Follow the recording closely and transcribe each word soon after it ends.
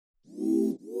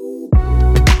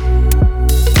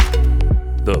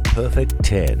The Perfect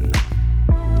 10.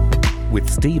 With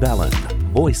Steve Allen,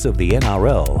 voice of the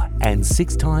NRL and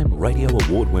six-time radio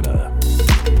award winner.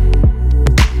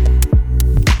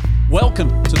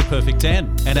 Welcome to The Perfect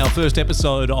 10 and our first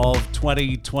episode of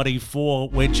 2024.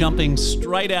 We're jumping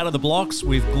straight out of the blocks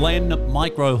with Glenn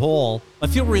Micro Hall. I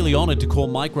feel really honoured to call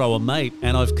Micro a mate,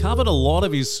 and I've covered a lot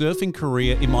of his surfing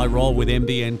career in my role with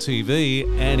NBN TV,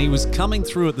 and he was coming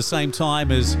through at the same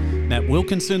time as Matt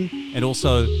Wilkinson and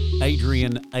also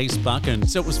Adrian Ace Buchan.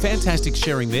 So it was fantastic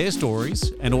sharing their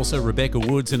stories, and also Rebecca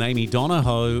Woods and Amy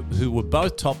Donahoe, who were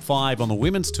both top 5 on the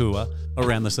women's tour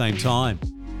around the same time.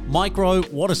 Micro,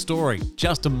 what a story.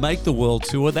 Just to make the world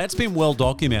tour, that's been well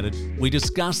documented. We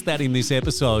discussed that in this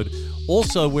episode.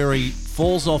 Also where he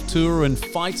falls off tour and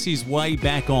fights his way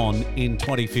back on in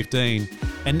 2015.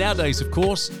 And nowadays, of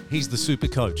course, he's the super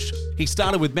coach. He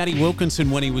started with Matty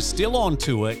Wilkinson when he was still on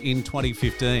tour in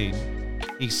 2015.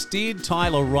 He steered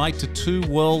Tyler Wright to 2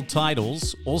 world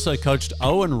titles, also coached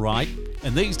Owen Wright,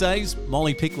 and these days,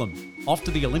 Molly Picklum. Off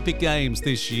to the Olympic Games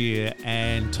this year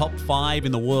and top 5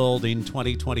 in the world in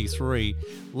 2023.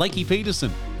 Lakey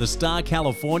Peterson, the star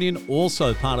Californian,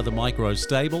 also part of the Micro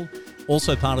stable,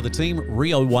 also part of the team,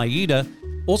 Rio Waida.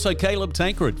 Also, Caleb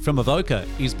Tankred from Avoca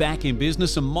is back in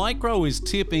business, and Micro is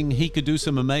tipping he could do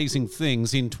some amazing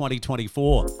things in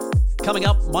 2024. Coming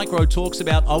up, Micro talks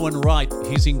about Owen Wright,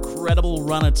 his incredible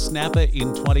run at Snapper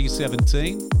in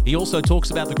 2017. He also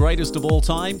talks about the greatest of all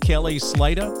time, Kelly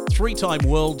Slater, 3-time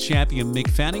world champion Mick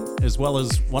Fanning, as well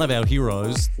as one of our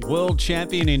heroes, world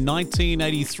champion in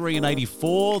 1983 and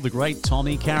 84, the great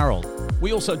Tommy Carroll.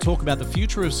 We also talk about the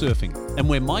future of surfing and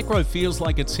where Micro feels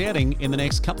like it's heading in the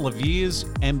next couple of years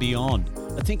and beyond.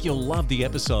 I think you'll love the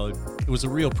episode. It was a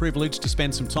real privilege to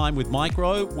spend some time with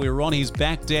Micro. We're on his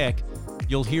back deck.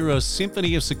 You'll hear a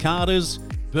symphony of cicadas,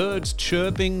 birds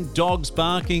chirping, dogs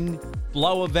barking,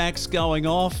 blower vacs going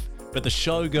off, but the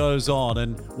show goes on,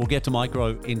 and we'll get to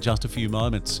Micro in just a few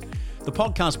moments. The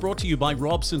podcast brought to you by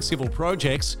Robson Civil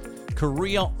Projects,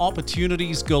 career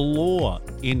opportunities galore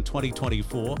in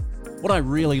 2024. What I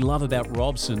really love about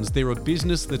Robson's, they're a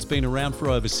business that's been around for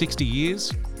over 60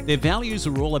 years. Their values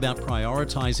are all about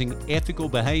prioritising ethical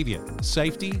behaviour,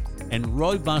 safety, and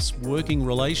robust working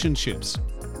relationships.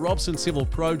 Robson Civil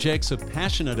Projects are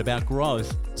passionate about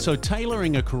growth, so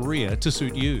tailoring a career to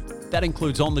suit you. That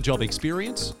includes on-the-job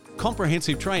experience,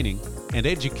 comprehensive training, and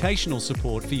educational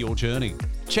support for your journey.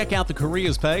 Check out the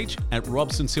careers page at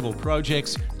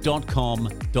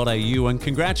robsoncivilprojects.com.au, and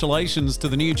congratulations to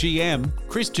the new GM,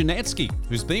 Chris Janetsky,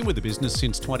 who's been with the business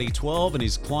since 2012 and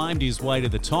has climbed his way to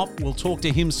the top. We'll talk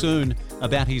to him soon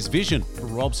about his vision for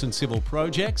Robson Civil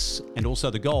Projects and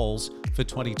also the goals for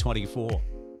 2024.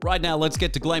 Right now, let's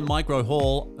get to Glenn Micro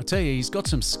Hall. I tell you, he's got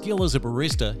some skill as a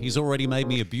barista. He's already made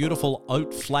me a beautiful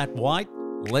oat flat white.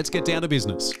 Let's get down to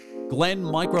business. Glenn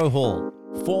Micro Hall,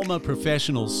 former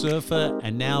professional surfer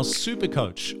and now super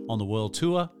coach on the world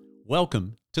tour.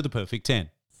 Welcome to The Perfect 10.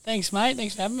 Thanks, mate.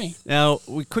 Thanks for having me. Now,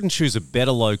 we couldn't choose a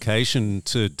better location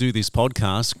to do this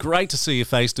podcast. Great to see you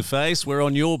face to face. We're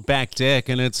on your back deck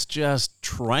and it's just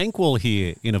tranquil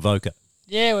here in Avoca.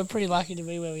 Yeah, we're pretty lucky to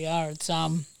be where we are. It's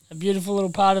a beautiful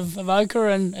little part of Avoca,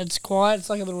 and it's quiet. It's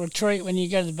like a little retreat when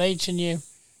you go to the beach and you're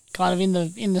kind of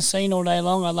in the scene all day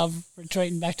long. I love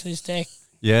retreating back to this deck.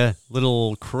 Yeah,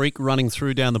 little creek running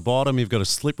through down the bottom. You've got a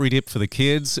slippery dip for the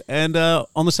kids. And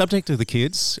on the subject of the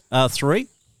kids, 3?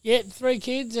 Yeah, 3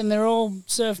 kids, and they're all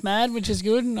surf mad, which is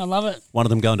good, and I love it. One of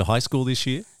them going to high school this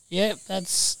year? Yeah,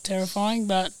 that's terrifying,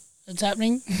 but it's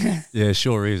happening. Yeah,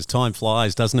 sure is. Time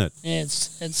flies, doesn't it? Yeah,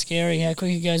 it's scary how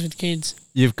quick it goes with kids.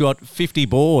 You've got 50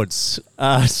 boards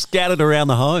scattered around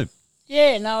the home.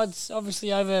 Yeah, no, it's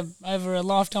obviously over a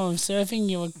lifetime of surfing.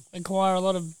 You acquire a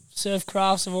lot of surf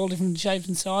crafts of all different shapes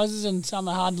and sizes, and some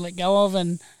are hard to let go of,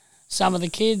 and some are the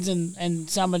kids, and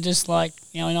some are just like,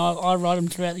 you know, and I ride them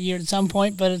throughout the year at some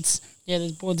point, but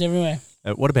there's boards everywhere.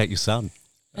 What about your son?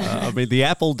 I mean, the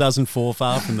apple doesn't fall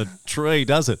far from the tree,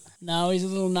 does it? No, he's a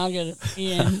little nugget.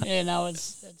 Yeah, no,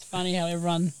 it's funny how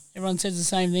everyone says the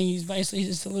same thing. He's basically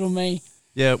just a little me.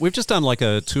 Yeah, we've just done like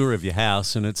a tour of your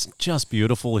house, and it's just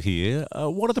beautiful here.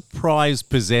 What are the prized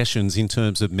possessions in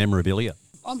terms of memorabilia?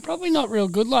 I'm probably not real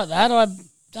good like that. I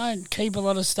don't keep a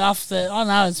lot of stuff that, I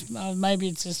don't know,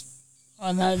 maybe just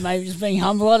being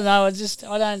humble. I don't know. I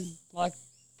don't like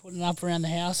putting it up around the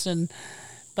house.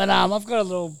 But I've got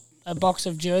a box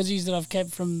of jerseys that I've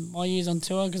kept from my years on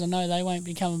tour, because I know they won't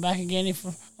be coming back again if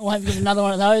I won't get another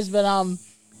one of those. But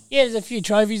yeah, there's a few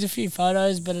trophies, a few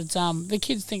photos, but it's the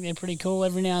kids think they're pretty cool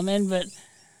every now and then. But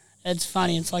it's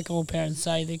funny. It's like all parents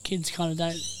say, the kids kind of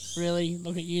don't really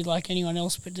look at you like anyone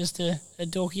else, but just a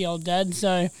dorky old dad.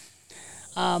 So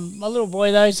My little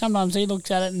boy, though, sometimes he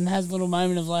looks at it and has a little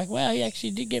moment of like, wow, he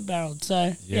actually did get barreled.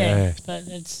 So, yeah, but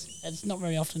it's not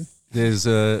very often. There's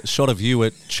a shot of you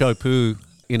at Chopu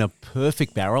in a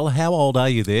perfect barrel. How old are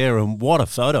you there, and what a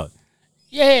photo?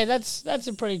 Yeah, that's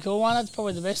a pretty cool one. That's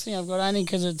probably the best thing I've got, only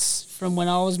because it's from when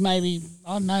I was maybe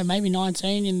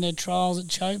 19 in the trials at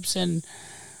Chopes, and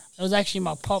it was actually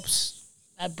my pops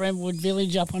at Brentwood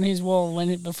Village up on his wall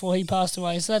before he passed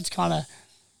away. So that's kind of,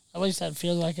 at least that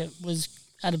feels like it was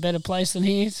at a better place than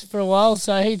he is for a while.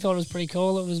 So he thought it was pretty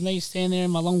cool. It was me standing there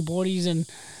in my long boardies and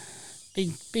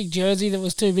big jersey that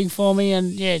was too big for me,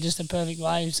 and yeah, just a perfect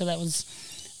wave. So that was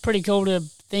pretty cool to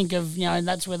think of,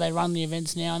 that's where they run the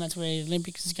events now, and that's where the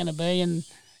Olympics is going to be. And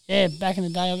yeah, back in the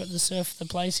day I got to surf the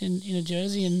place in a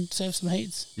jersey and surf some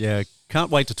heats. Yeah,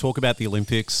 can't wait to talk about the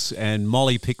Olympics and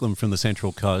Molly Picklum from the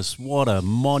Central Coast. What a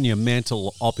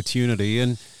monumental opportunity,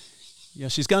 and yeah,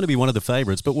 she's going to be one of the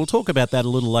favourites, but we'll talk about that a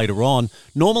little later on.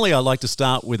 Normally I like to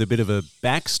start with a bit of a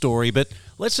backstory, but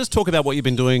let's just talk about what you've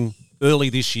been doing early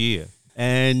this year.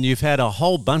 And you've had a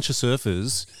whole bunch of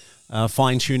surfers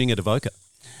fine-tuning at Avoca.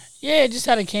 Yeah, just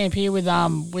had a camp here with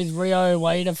Rio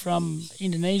Waida from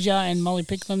Indonesia and Molly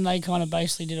Picklum. They kind of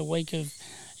basically did a week of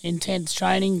intense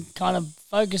training, kind of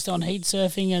focused on heat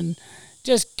surfing and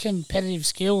just competitive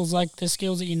skills, like the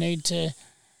skills that you need to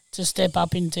step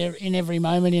up in every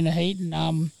moment in a heat.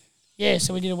 And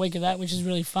so we did a week of that, which is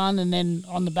really fun. And then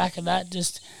on the back of that,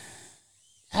 just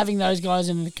having those guys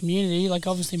in the community, like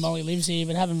obviously Molly lives here,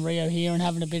 but having Rio here and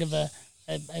having a bit of a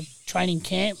training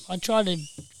camp, I try to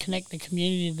connect the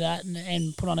community to that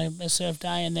and put on a surf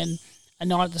day, and then a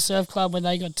night at the surf club where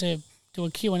they got to do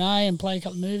a Q&A and play a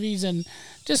couple of movies and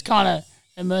just kind of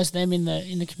immerse them in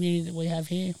the community that we have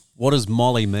here. What does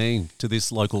Molly mean to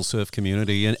this local surf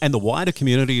community and the wider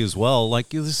community as well? Like,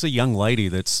 this is a young lady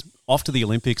that's off to the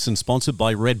Olympics and sponsored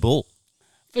by Red Bull.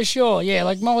 For sure, yeah.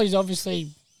 Like, Molly's obviously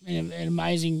an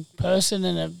amazing person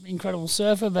and an incredible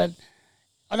surfer, but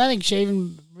I don't think she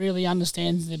even really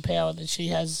understands the power that she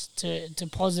has to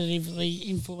positively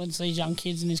influence these young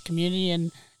kids in this community,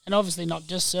 and obviously not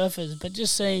just surfers, but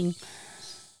just seeing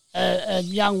a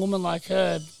young woman like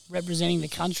her representing the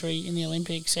country in the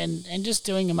Olympics and just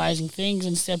doing amazing things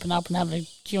and stepping up and having a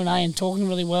Q&A and talking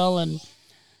really well and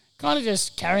kind of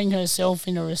just carrying herself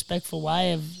in a respectful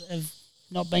way of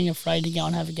not being afraid to go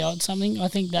and have a go at something. I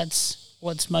think that's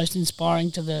what's most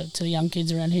inspiring to the young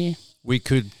kids around here. We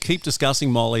could keep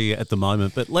discussing Molly at the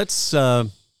moment, but let's go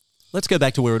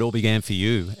back to where it all began for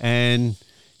you. And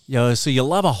so you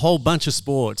love a whole bunch of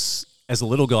sports as a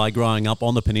little guy growing up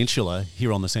on the peninsula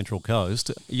here on the Central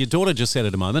Coast. Your daughter just said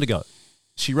it a moment ago.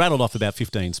 She rattled off about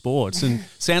 15 sports, and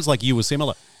sounds like you were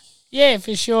similar. Yeah,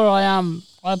 for sure.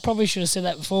 I probably should have said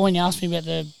that before when you asked me about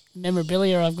the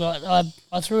memorabilia I've got.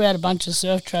 I threw out a bunch of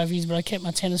surf trophies, but I kept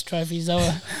my tennis trophies. They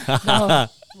were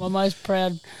my most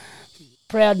proud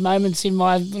moments in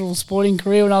my little sporting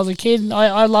career when I was a kid.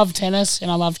 I loved tennis and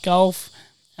I loved golf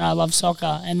and I loved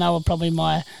soccer, and they were probably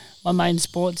my main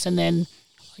sports. And then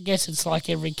I guess it's like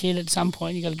every kid at some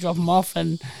point you got to drop them off,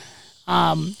 and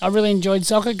I really enjoyed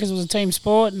soccer because it was a team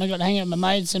sport and I got to hang out with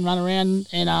my mates and run around,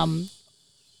 and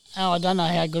I don't know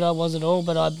how good I was at all,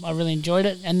 but I really enjoyed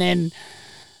it. And then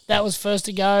that was first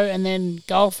to go, and then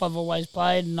golf I've always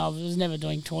played, and I was never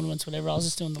doing tournaments, whatever. I was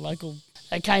just doing the local.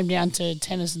 It came down to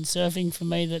tennis and surfing for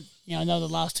me that, I know the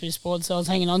last two sports I was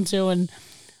hanging on to, and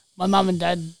my mum and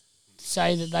dad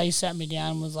say that they sat me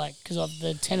down and was like, because of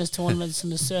the tennis tournaments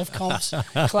and the surf comps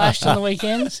clashed on the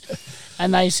weekends,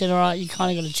 and they said, all right, you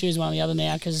kind of got to choose one or the other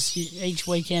now because each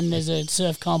weekend there's a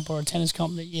surf comp or a tennis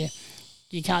comp that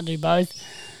you can't do both.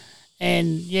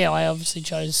 And yeah, I obviously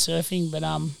chose surfing, but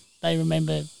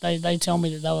they tell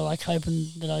me that they were like hoping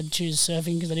that I'd choose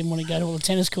surfing because I didn't want to go to all the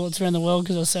tennis courts around the world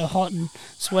because I was so hot and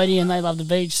sweaty, and they love the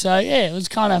beach. So yeah, it was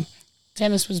kind of,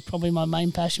 tennis was probably my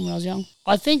main passion when I was young.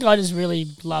 I think I just really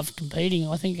loved competing.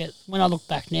 I think when I look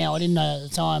back now, I didn't know at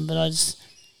the time, but I just,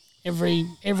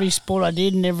 every sport I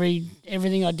did and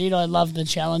everything I did, I loved the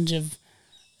challenge of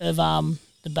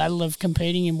the battle of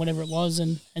competing in whatever it was,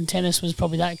 and tennis was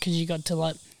probably that because you got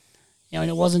to and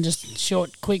it wasn't just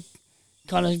short, quick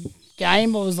kind of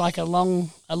game. It was like a long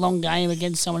game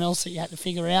against someone else that you had to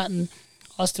figure out, and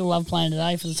I still love playing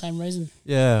today for the same reason.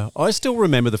 Yeah, I still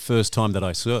remember the first time that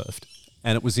I surfed,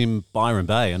 and it was in Byron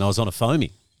Bay, and I was on a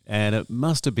foamy, and it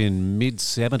must have been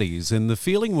mid-70s, and the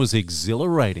feeling was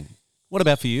exhilarating. What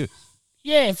about for you?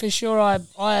 Yeah, for sure. I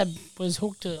was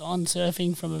hooked on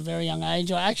surfing from a very young age.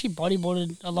 I actually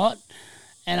bodyboarded a lot,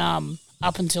 and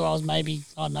up until I was maybe,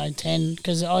 10,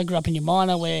 because I grew up in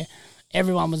Umina where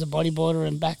everyone was a bodyboarder,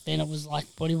 and back then it was like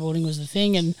bodyboarding was the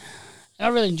thing, and And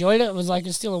I really enjoyed it. It was like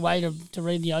it's still a way to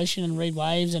read the ocean and read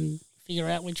waves and figure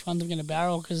out which ones I'm going to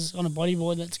barrel, because on a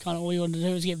bodyboard that's kind of all you want to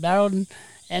do is get barreled.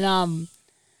 And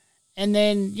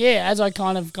then, as I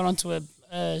kind of got onto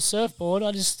a surfboard,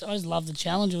 I just loved the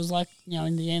challenge. It was like,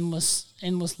 in the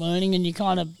endless learning, and you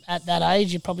kind of, at that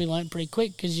age, you probably learnt pretty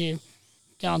quick because you're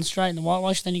going straight in the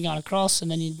whitewash, then you're going across, and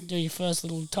then you do your first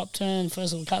little top turn,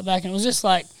 first little cutback, and it was just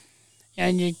like,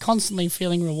 and you're constantly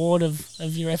feeling reward of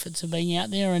your efforts of being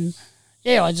out there. And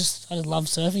I just love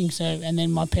surfing. So, and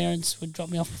then my parents would drop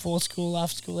me off before school,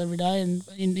 after school every day, and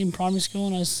in primary school,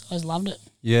 and I just loved it.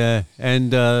 Yeah,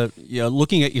 and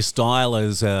looking at your style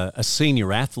as a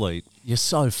senior athlete, you're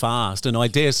so fast, and I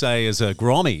dare say as a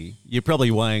Grommy, you're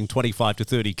probably weighing 25 to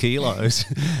 30 kilos,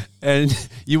 and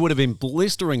you would have been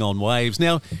blistering on waves.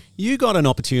 Now, you got an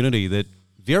opportunity that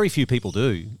very few people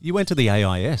do. You went to the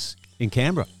AIS in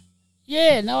Canberra.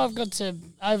 Yeah, no, I've got to,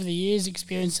 over the years,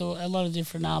 experience a lot of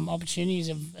different opportunities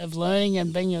of learning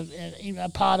and being a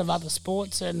part of other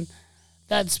sports, and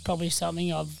that's probably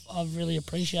something I've really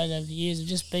appreciated over the years, of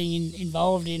just being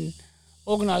involved in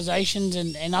organisations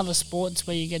and other sports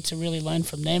where you get to really learn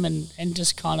from them and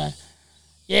just kind of,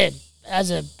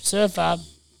 as a surfer,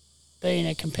 being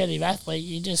a competitive athlete,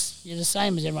 you're the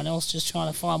same as everyone else, just trying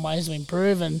to find ways to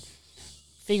improve and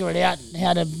figure it out,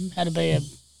 how to be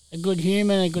a good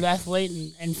human, a good athlete,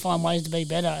 and find ways to be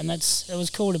better. And it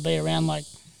was cool to be around like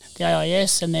the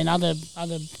AIS and then other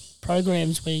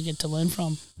programs where you get to learn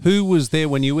from. Who was there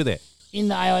when you were there? In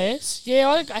the AIS? Yeah,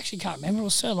 I actually can't remember. It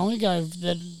was so long ago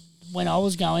that when I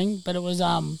was going, but it was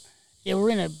we were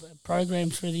in a program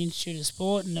through the Institute of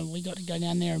Sport, and we got to go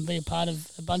down there and be a part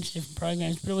of a bunch of different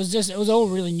programs. But it was all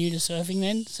really new to surfing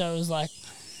then, so it was like,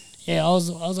 I was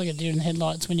like a deer in the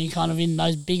headlights when you're kind of in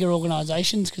those bigger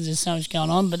organisations, because there's so much going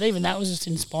on. But even that was just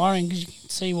inspiring, because you can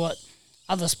see what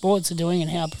other sports are doing and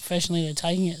how professionally they're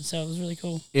taking it. So it was really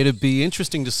cool. It'd be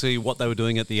interesting to see what they were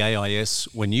doing at the AIS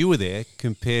when you were there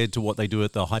compared to what they do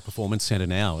at the High Performance Centre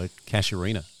now at Cash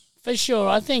Arena. For sure.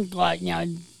 I think,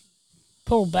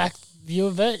 pull back view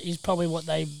of it is probably what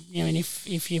they,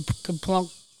 if you could plonk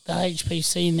the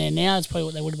HPC in there now, it's probably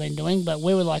what they would have been doing. But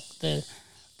we were like the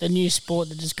new sport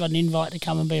that just got an invite to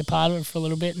come and be a part of it for a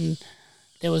little bit, and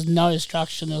there was no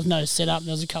structure, there was no setup,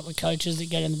 there was a couple of coaches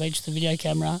that get on the beach with the video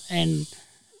camera, and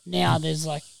now there's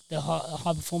like the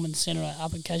high performance centre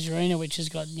up at Casuarina, which has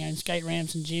got skate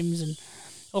ramps and gyms and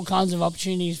all kinds of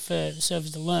opportunities for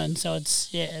surfers to learn. So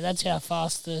that's how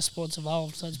fast the sport's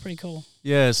evolved. So it's pretty cool.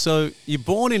 Yeah. So you're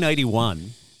born in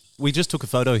 81. We just took a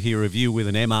photo here of you with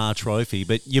an MR trophy,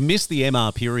 but you missed the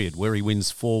MR period where he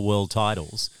wins 4 world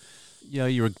titles.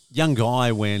 You're a young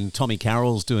guy when Tommy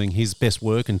Carroll's doing his best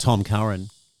work and Tom Curran,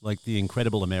 like the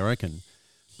incredible American.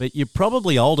 But you're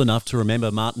probably old enough to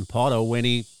remember Martin Potter when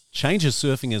he changes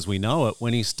surfing as we know it,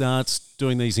 when he starts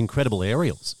doing these incredible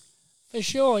aerials. For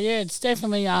sure, yeah. It's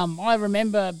definitely, I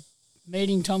remember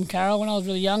meeting Tom Carroll when I was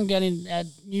really young down at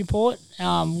Newport. When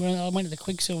I went to the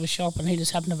Quicksilver shop and he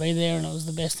just happened to be there, and it was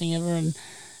the best thing ever.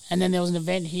 And then there was an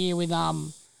event here with, I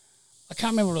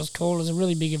can't remember what it was called. It was a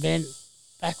really big event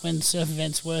back when surf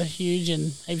events were huge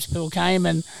and heaps of people came.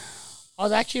 And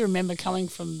I actually remember coming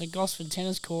from the Gosford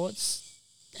tennis courts,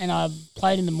 and I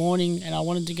played in the morning and I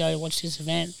wanted to go watch this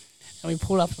event. And we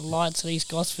pulled up the lights at East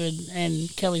Gosford,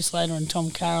 and Kelly Slater and Tom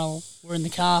Carroll were in the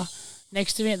car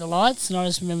next to me at the lights. And I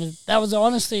just remember, that was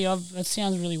honestly, it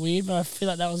sounds really weird, but I feel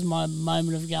like that was my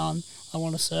moment of going, I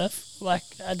want to surf. Like,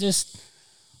 I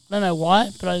don't know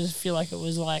why, but I just feel like it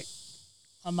was like,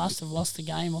 I must have lost the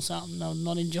game or something, or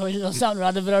not enjoyed it or something or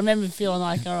other. But I remember feeling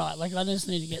like, all right, like I just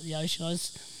need to get the ocean.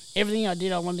 Everything I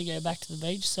did, I wanted to go back to the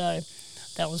beach. So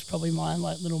that was probably my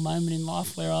little moment in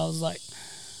life where I was like,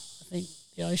 I think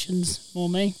the ocean's more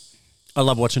me. I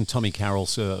love watching Tommy Carroll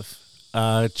surf.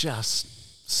 Just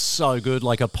so good,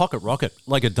 like a pocket rocket,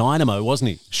 like a dynamo, wasn't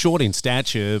he? Short in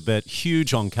stature, but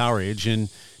huge on courage, and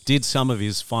did some of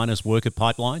his finest work at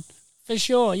Pipeline. For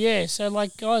sure, yeah. So,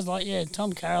 guys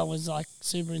Tom Carroll was,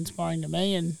 super inspiring to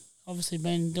me, and obviously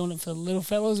been doing it for the little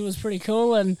fellas was pretty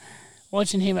cool, and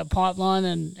watching him at Pipeline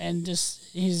and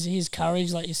just his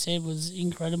courage, like you said, was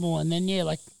incredible. And then,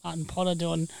 Martin Potter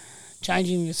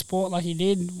changing the sport like he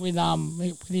did with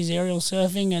his aerial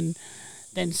surfing, and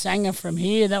then Sanger from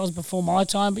here. That was before my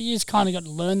time, but you just kind of got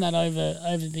to learn that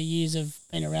over the years of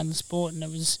being around the sport, and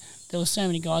there were so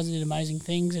many guys that did amazing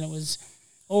things, and it was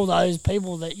all those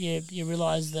people that you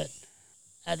realise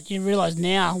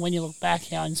now when you look back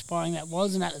how inspiring that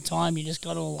was, and at the time you just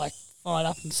got all fired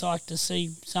up and psyched to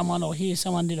see someone or hear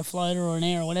someone did a floater or an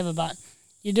air or whatever, but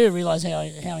you do realise how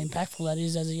impactful that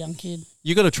is as a young kid.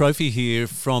 You got a trophy here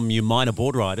from your minor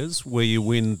board riders where you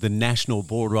win the National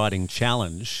Board Riding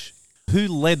Challenge. Who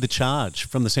led the charge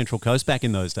from the Central Coast back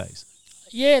in those days?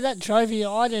 Yeah, that trophy,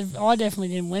 I definitely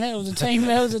didn't win it. It was a team.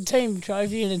 It was a team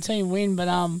trophy and a team win. But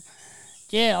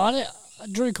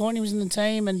Drew Courtney was in the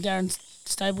team and Darren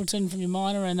Stapleton from your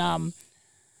minor, and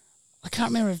I can't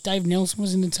remember if Dave Nelson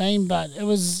was in the team, but it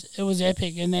was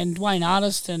epic. And then Dwayne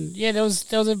Artist, and there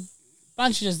was a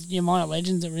bunch of just your minor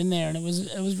legends that were in there, and it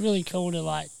was really cool to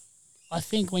like. I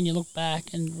think when you look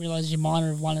back and realise your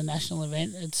minor have won a national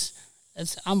event,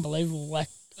 it's unbelievable. Like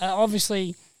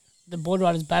obviously, the board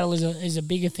riders battle is a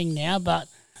bigger thing now, but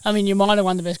I mean, your minor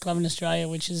won the best club in Australia,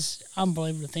 which is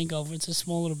unbelievable to think of. It's a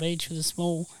small little beach with a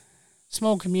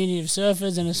small community of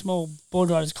surfers and a small board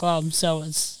riders club. So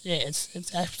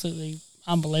it's absolutely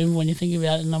unbelievable when you think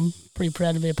about it, and I'm pretty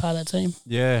proud to be a part of that team.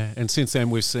 Yeah, and since then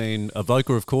we've seen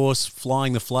Avoca, of course,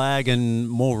 flying the flag, and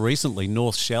more recently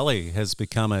North Shelley has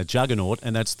become a juggernaut,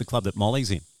 and that's the club that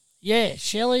Molly's in. Yeah,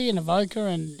 Shelley and Avoca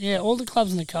and all the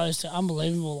clubs on the coast are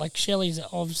unbelievable. Like Shelley's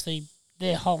obviously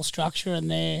their whole structure and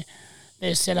their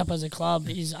setup as a club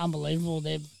is unbelievable.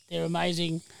 They're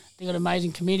amazing. They've got an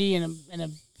amazing committee and a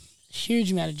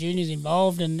huge amount of juniors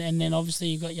involved, and then obviously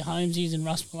you've got your Holmesies and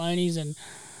Russ Maloney's and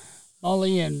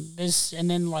Molly and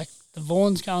then like the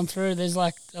Vaughns going through. There's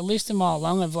like a list a mile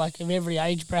long of every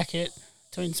age bracket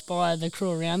to inspire the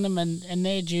crew around them, and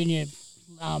their junior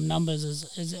numbers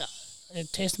is a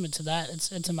testament to that.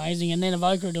 It's amazing. And then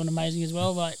Avoca are doing amazing as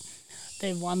well. Like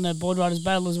they've won the board riders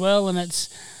battle as well, and it's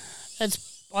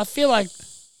I feel like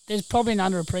there's probably an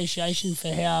underappreciation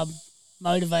for how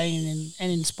motivating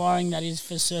and inspiring that is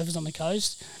for surfers on the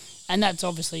coast. And that's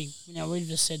obviously, we've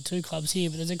just said 2 clubs here,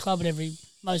 but there's a club at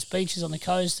most beaches on the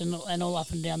coast and all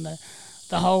up and down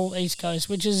the whole east coast,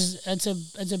 which is it's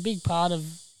a big part of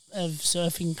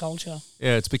surfing culture.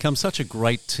 Yeah, it's become such a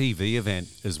great TV event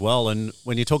as well. And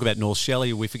when you talk about North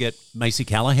Shelley, we forget Macy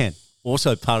Callahan,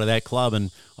 also part of that club,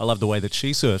 and I love the way that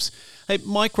she surfs. Hey,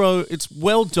 Micro, it's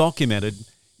well documented.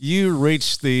 You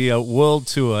reached the world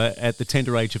tour at the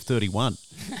tender age of 31.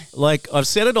 Like, I've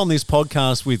said it on this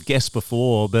podcast with guests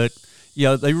before, but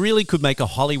they really could make a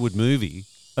Hollywood movie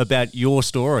about your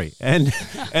story. And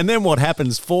then what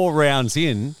happens 4 rounds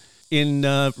in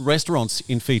restaurants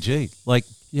in Fiji. Like,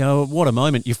 what a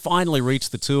moment. You finally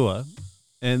reach the tour,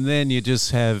 and then you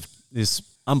just have this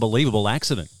unbelievable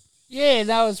accident. Yeah,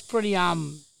 that was pretty,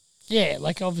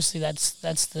 like obviously that's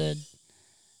the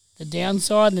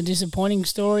downside and the disappointing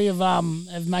story of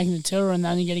making the tour and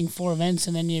only getting 4 events,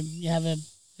 and then you have a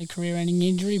career-ending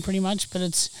injury pretty much. But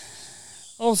it's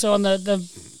also on the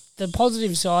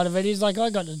positive side of it is like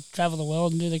I got to travel the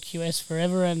world and do the QS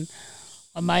forever, and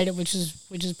I made it, which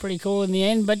is pretty cool in the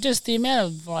end. But just the amount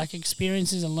of like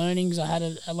experiences and learnings I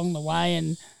had along the way,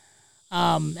 and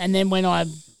then when I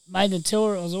made the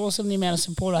tour, it was awesome. The amount of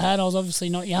support I had. I was obviously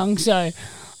not young, so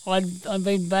I'd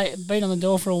been beat on the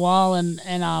door for a while, and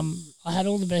I had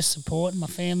all the best support in my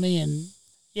family, and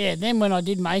then when I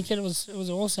did make it, it was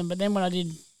awesome. But then when I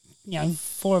did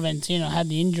 4 events in, I had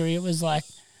the injury. It was like,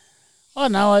 I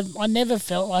don't know, I never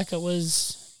felt like it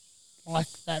was like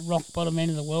that rock bottom end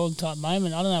of the world type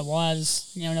moment. I don't know why. I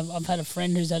just, I've had a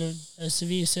friend who's had a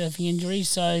severe surfing injury,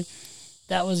 so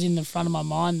that was in the front of my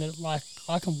mind that like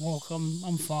I can walk,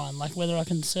 I'm fine. Like whether I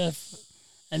can surf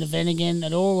an event again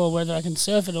at all or whether I can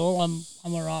surf at all, I'm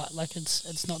all right. Like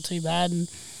it's not too bad. And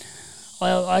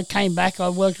I came back. I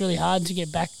worked really hard to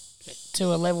get back to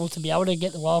a level to be able to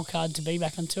get the wild card to be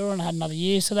back on tour, and I had another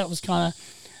year, so that was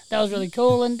really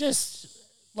cool. And just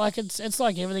like it's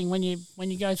like everything, when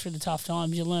you go through the tough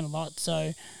times, you learn a lot.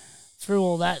 So through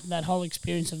all that whole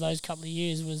experience of those couple of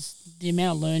years was the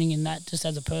amount of learning in that just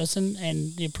as a person,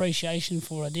 and the appreciation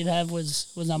for what I did have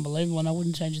was unbelievable, and I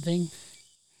wouldn't change a thing.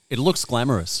 It looks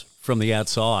glamorous from the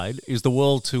outside. Is the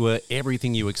world tour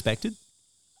everything you expected?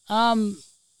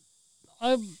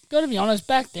 I've got to be honest,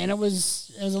 back then it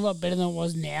was a lot better than it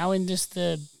was now, and just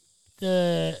the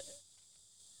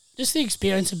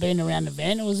experience of being around the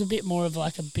event. It was a bit more of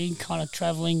like a big kind of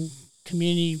travelling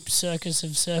community circus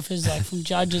of surfers, like from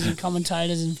judges and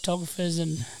commentators and photographers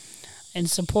and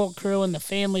support crew and the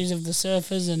families of the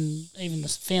surfers and even the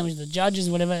families of the judges,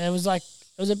 whatever. It was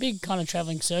a big kind of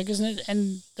travelling circus,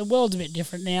 and the world's a bit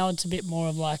different now. It's a bit more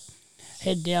of like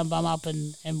head down, bum up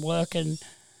and work, and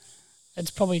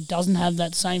it probably doesn't have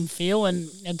that same feel, and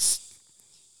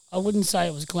I wouldn't say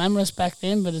it was glamorous back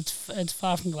then, but it's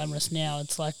far from glamorous now.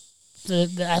 It's like the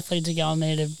athletes are going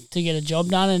there to get a job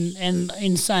done, and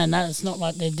in saying that, it's not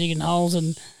like they're digging holes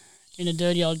and in a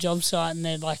dirty old job site and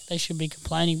they're like they should be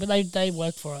complaining, but they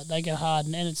work for it. They go hard,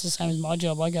 and it's the same as my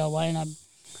job. I go away and I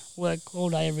work all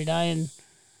day every day, and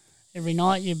every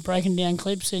night. You're breaking down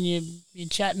clips and you're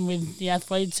chatting with the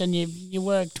athletes and you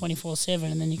work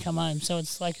 24/7 and then you come home. So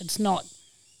it's like it's not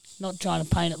trying to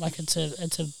paint it like it's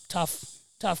a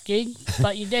tough gig,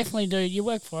 but you definitely do. You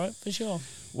work for it for sure.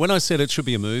 When I said it should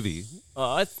be a movie,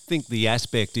 I think the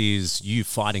aspect is you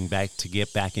fighting back to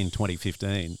get back in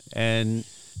 2015 and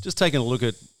just taking a look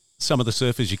at some of the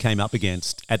surfers you came up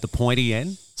against at the pointy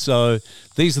end. So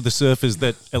these are the surfers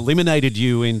that eliminated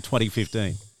you in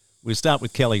 2015. We'll start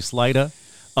with Kelly Slater,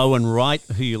 Owen Wright,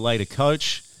 who you later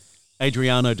coach,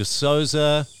 Adriano de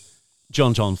Souza,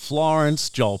 John Florence,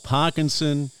 Joel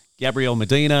Parkinson, Gabrielle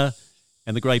Medina,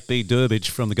 and the great B. Durbridge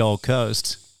from the Gold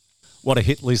Coast. What a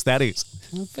hit list that is.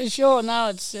 For sure. No,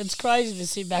 it's crazy to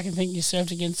sit back and think you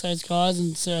surfed against those guys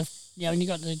and surf. You know, when you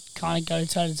got to kind of go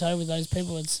toe to toe with those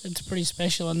people, it's pretty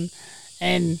special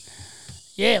and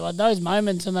yeah, like those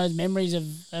moments and those memories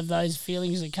of those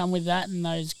feelings that come with that and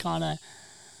those kind of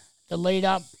the lead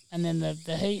up and then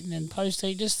the heat and then post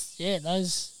heat. Just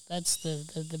that's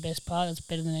the best part. It's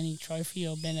better than any trophy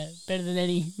or better than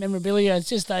any memorabilia. It's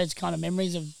just those kind of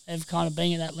memories of kind of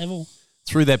being at that level.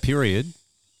 Through that period,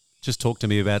 just talk to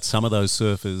me about some of those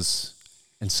surfers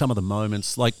and some of the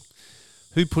moments, like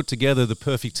who put together the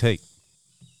perfect heat?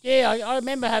 Yeah, I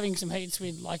remember having some heats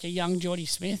with like a young Geordie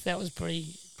Smith. That was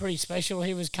pretty special.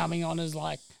 He was coming on as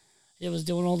like, he was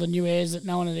doing all the new airs that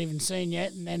no one had even seen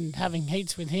yet, and then having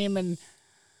heats with him. And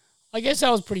I guess I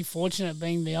was pretty fortunate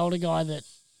being the older guy that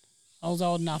I was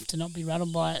old enough to not be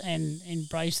rattled by it and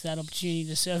embrace that opportunity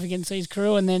to surf against these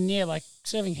crew. And then, yeah, like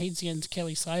surfing heats against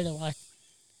Kelly Slater, like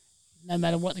no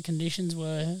matter what the conditions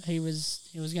were, he was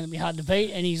going to be hard to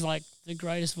beat, and he's like the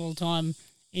greatest of all time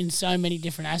in so many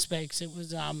different aspects. It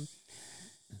was,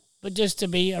 but just to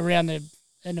be around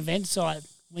an event site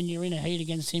when you're in a heat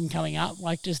against him coming up,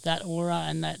 like just that aura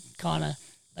and that kind of,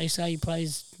 they say he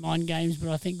plays mind games, but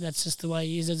I think that's just the way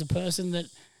he is as a person, that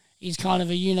he's kind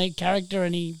of a unique character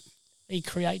and he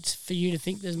creates for you to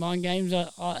think there's mind games.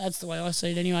 That's the way I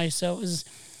see it anyway. So it was,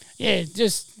 yeah,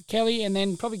 just Kelly and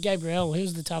then probably Gabrielle. He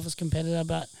was the toughest competitor,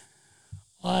 but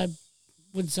I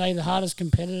would say the hardest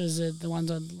competitors are the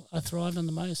ones I thrived on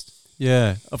the most.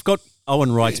 Yeah, I've got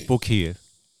Owen Wright's book here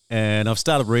and I've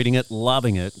started reading it,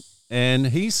 loving it. And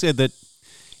he said that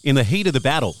in the heat of the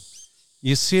battle,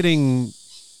 you're sitting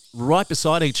right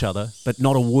beside each other, but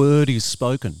not a word is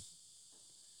spoken,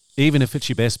 even if it's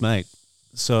your best mate.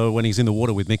 So when he's in the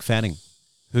water with Mick Fanning,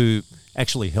 who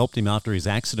actually helped him after his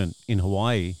accident in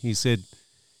Hawaii, he said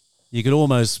you could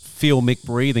almost feel Mick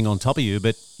breathing on top of you,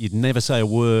 but you'd never say a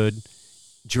word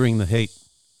during the heat.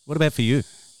 What about for you?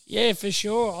 Yeah, for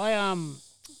sure.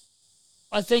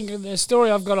 I think the story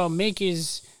I've got on Mick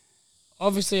is,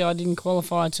 obviously I didn't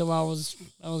qualify until I was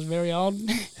very old,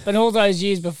 but all those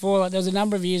years before, like there was a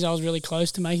number of years I was really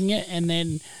close to making it, and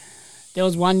then there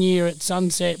was one year at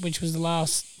Sunset, which was the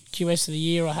last QS of the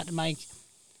year, I had to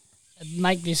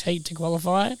make this heat to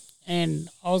qualify, and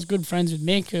I was good friends with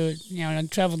Mick, who, you know, and I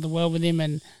travelled the world with him,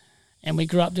 and we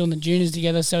grew up doing the juniors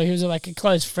together, so he was like a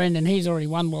close friend, and he's already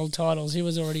won world titles. He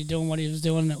was already doing what he was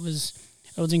doing, and it was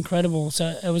incredible.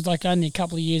 So it was like only a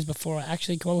couple of years before I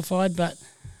actually qualified, but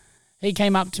he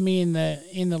came up to me in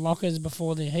the lockers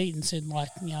before the heat and said, like,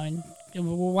 you know, and we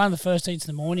were one of the first heats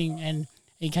in the morning, and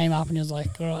he came up and he was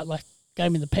like, all right, like,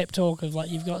 gave me the pep talk of like,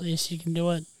 you've got this, you can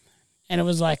do it. And it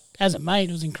was like, as a mate,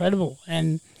 it was incredible.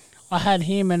 And I had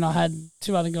him and I had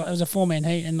two other guys. It was a 4-man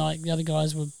heat, and like the other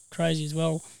guys were crazy as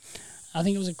well. I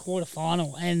think it was a quarter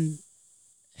final, and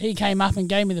he came up and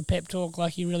gave me the pep talk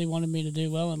like he really wanted me to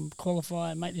do well and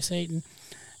qualify and make this heat.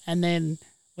 And then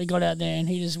we got out there and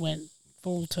he just went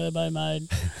full turbo mode,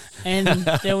 and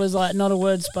there was like not a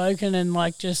word spoken, and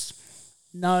like just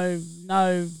no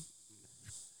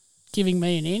giving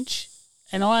me an inch.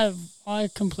 And I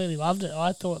completely loved it.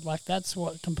 I thought, like, that's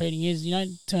what competing is. You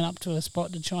don't turn up to a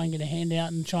spot to try and get a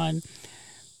handout and try and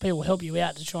people help you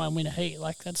out to try and win a heat.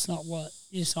 Like, that's not what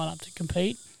you sign up to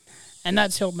compete. And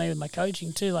that's helped me with my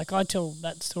coaching too. Like, I tell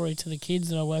that story to the kids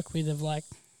that I work with of, like,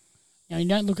 you know, you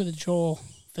don't look at the draw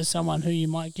for someone who you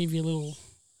might give you a little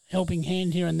helping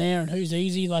hand here and there and who's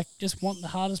easy. Like, just want the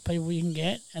hardest people you can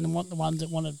get and want the ones that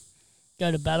want to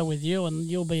go to battle with you, and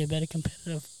you'll be a better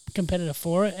competitor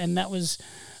for it. And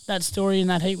that story in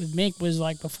that heat with Mick was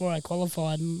like before I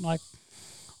qualified, and like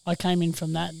I came in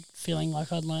from that feeling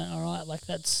like I'd learned, all right, like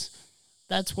that's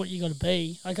what you got to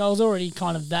be. Like, I was already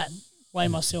kind of that way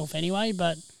myself anyway,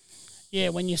 but yeah,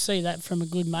 when you see that from a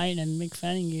good mate and Mick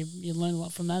Fanning, you learn a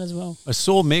lot from that as well. I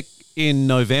saw Mick in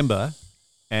November,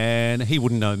 and he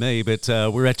wouldn't know me, but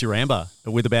we're at Yaramba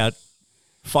with about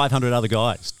 500 other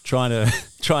guys trying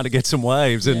to get some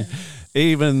waves, and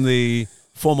even the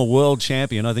former world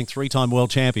champion, I think 3-time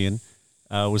world champion,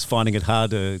 was finding it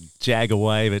hard to jag a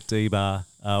wave at D-Bar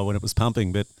when it was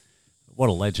pumping. But what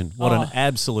a legend. What an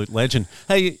absolute legend.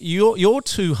 Hey, you're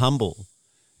too humble,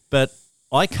 but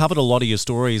I covered a lot of your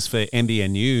stories for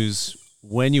NBN News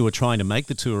when you were trying to make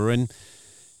the tour, and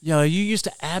you used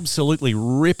to absolutely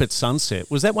rip at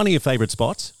Sunset. Was that one of your favourite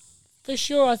spots? For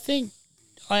sure, I think.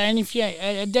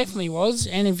 It definitely was.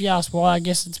 And if you ask why, I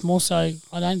guess it's more so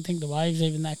I don't think the wave's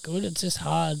even that good. It's just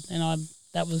hard, and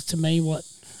that was to me what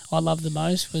I loved the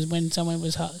most was when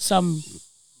some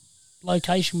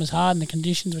location was hard and the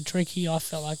conditions were tricky. I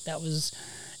felt like that was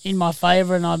in my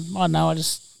favour, and I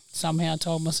just somehow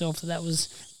told myself that was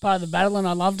part of the battle, and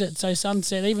I loved it. So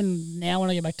Sunset, even now when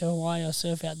I get back to Hawaii, I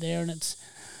surf out there, and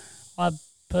I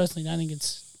personally don't think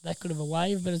it's that good of a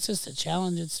wave, but it's just a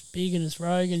challenge. It's big and it's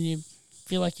rogue, and you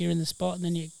feel like you're in the spot, and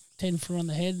then you 10 foot on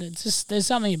the head. It's just there's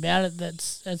something about it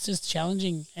that's just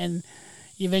challenging, and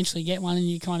you eventually get one, and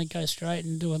you kind of go straight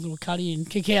and do a little cutty and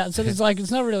kick out. So it's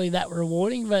not really that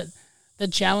rewarding, but the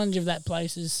challenge of that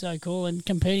place is so cool, and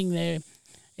competing there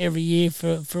every year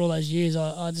for all those years,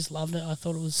 I just loved it. I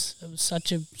thought it was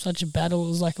such a battle. It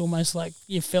was like almost like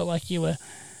you felt like you were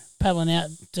paddling out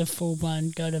to full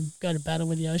blown go to battle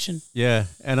with the ocean. Yeah,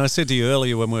 and I said to you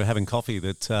earlier when we were having coffee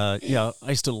that I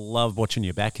used to love watching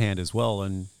your backhand as well,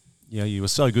 and you were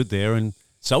so good there, and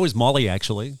so is Molly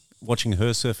actually. Watching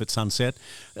her surf at Sunset.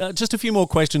 Just a few more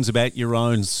questions about your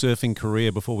own surfing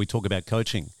career before we talk about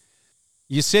coaching.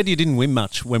 You said you didn't win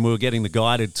much when we were getting the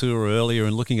guided tour earlier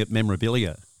and looking at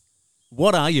memorabilia.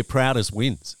 What are your proudest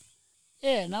wins?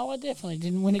 Yeah, no, I definitely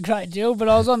didn't win a great deal, but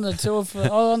I was on the tour I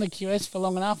was on the QS for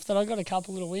long enough that I got a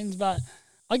couple little wins. But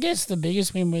I guess the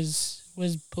biggest win was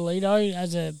Polito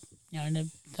as in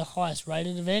the highest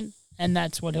rated event, and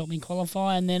that's what helped me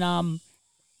qualify. And then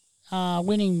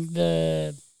winning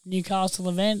the Newcastle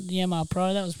event, the MR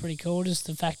Pro, that was pretty cool. Just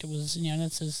the fact it was,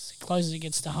 that's as close as it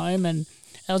gets to home, and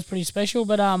that was pretty special.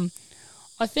 But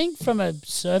I think from a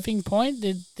surfing point,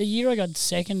 the year I got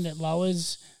second at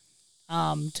Lowers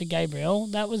to Gabriel,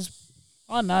 that was,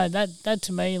 I don't know, that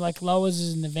to me, like Lowers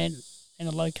is an event in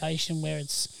a location where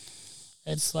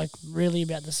it's like really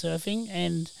about the surfing,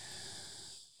 and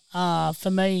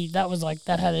for me, that was like,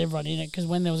 that had everyone in it, because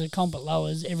when there was a comp at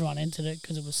Lowers, everyone entered it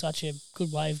because it was such a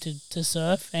good wave to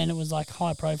surf, and it was like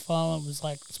high profile. It was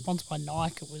like sponsored by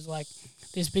Nike. It was like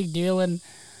this big deal, and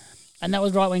that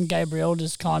was right when Gabriel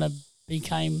just kind of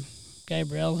became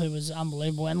Gabriel, who was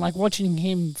unbelievable. And like watching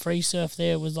him free surf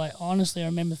there was like, honestly, I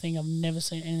remember thinking I've never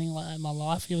seen anything like that in my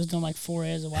life. He was doing like 4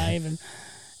 hours a wave,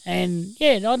 and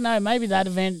yeah, I don't know, maybe that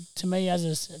event to me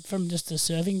from just a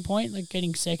surfing point, like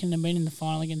getting second and being in the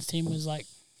final against him was like,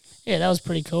 yeah, that was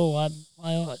pretty cool. I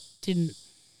didn't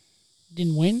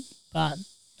win, but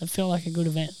it felt like a good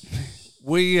event.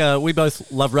 We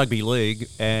both love rugby league,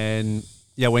 and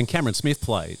when Cameron Smith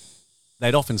played,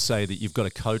 they'd often say that you've got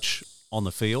a coach on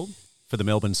the field for the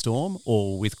Melbourne Storm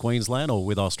or with Queensland or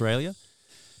with Australia.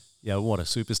 Yeah, what a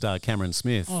superstar, Cameron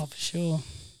Smith. Oh, for sure.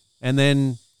 And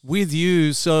then with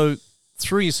you, so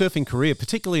through your surfing career,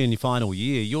 particularly in your final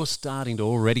year, you're starting to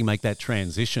already make that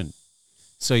transition.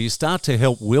 So you start to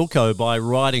help Wilco by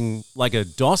writing like a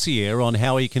dossier on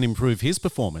how he can improve his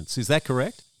performance. Is that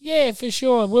correct? Yeah, for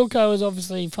sure. Wilco was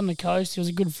obviously from the coast. He was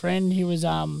a good friend. He was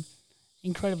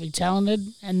incredibly talented.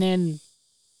 And then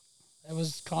it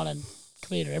was kind of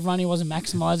clear to everyone he wasn't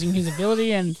maximising his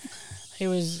ability, and there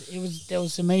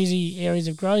was some easy areas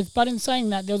of growth. But in saying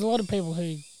that, there was a lot of people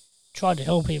who tried to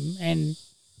help him and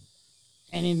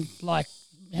in like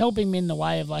help him in the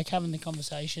way of like having the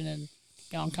conversation and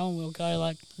going, come on, Wilco,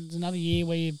 like there's another year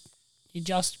where you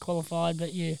just qualified,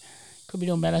 but you could be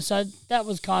doing better. So that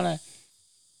was kind of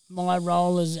my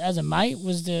role as a mate,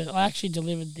 I actually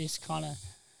delivered this kind of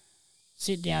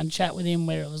sit down chat with him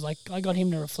where it was like I got him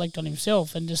to reflect on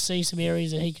himself and just see some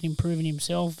areas that he can improve in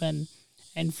himself and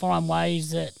find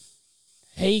ways that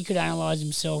he could analyse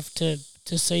himself to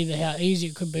see how easy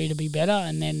it could be to be better.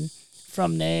 And then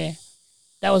from there,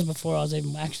 that was before I was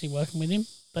even actually working with him,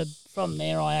 but from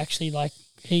there I actually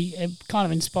it kind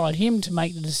of inspired him to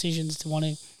make the decisions to want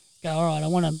to go, all right, I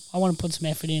want to put some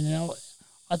effort in. And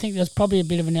I think there's probably a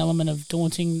bit of an element of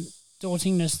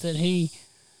dauntingness that he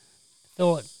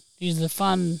thought he's the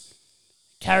fun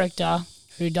character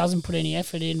who doesn't put any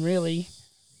effort in really,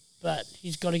 but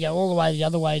he's got to go all the way the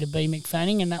other way to be Mick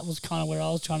Fanning, and that was kind of where I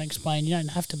was trying to explain. You don't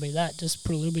have to be that. Just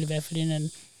put a little bit of effort in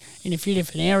and in a few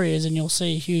different areas, and you'll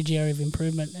see a huge area of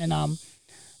improvement. And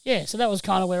so that was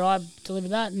kind of where I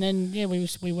delivered that. And then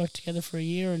we worked together for a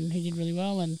year, and he did really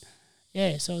well. And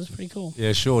so it was pretty cool.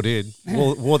 Yeah, sure did.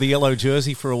 Wore the yellow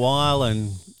jersey for a while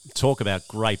and Talk about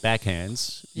great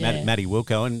backhands. Yeah. Matty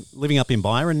Wilco, and living up in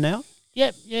Byron now?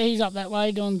 Yep, yeah, he's up that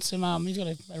way doing some. He's got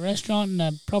a restaurant and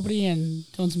a property and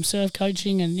doing some surf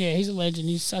coaching, and yeah, he's a legend.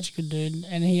 He's such a good dude,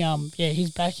 and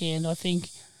his backhand. I think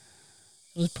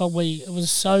it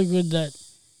was so good that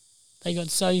they got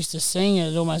so used to seeing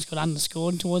it almost got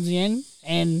underscored towards the end,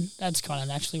 and that's kind of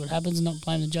naturally what happens. Not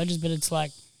blaming the judges, but it's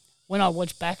like when I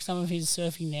watch back some of his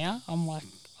surfing now, I'm like,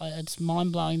 it's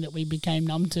mind blowing that we became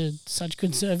numb to such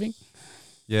good surfing.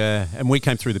 Yeah, and we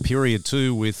came through the period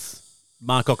too with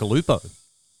Mark Occhilupo.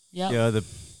 Yeah, the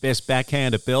best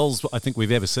backhand at Bells I think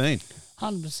we've ever seen.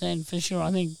 100% for sure.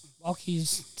 I think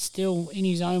Ocky's still in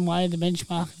his own way the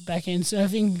benchmark of backhand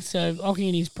surfing. So Ocky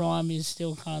in his prime is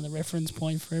still kind of the reference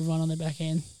point for everyone on their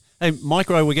backhand. Hey,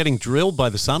 Micro, we're getting drilled by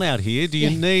the sun out here. Do you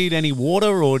need any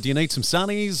water, or do you need some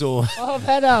sunnies? Or I've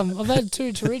had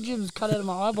 2 pterygiums cut out of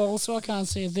my eyeballs, so I can't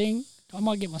see a thing. I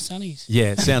might get my sunnies.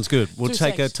 Yeah, sounds good. We'll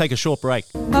take a short break.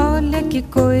 Olha que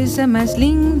coisa mais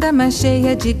linda, mais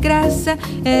cheia de graça.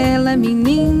 Ela,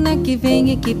 menina que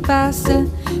vem e que passa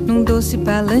num doce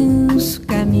balanço,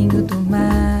 caminho do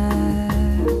mar.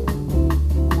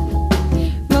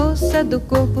 Moça do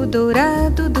corpo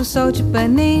dourado do sol de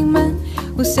Ipanema,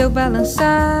 o seu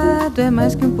balançado é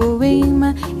mais que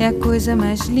poema, é a coisa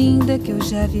mais linda que eu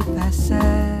já vi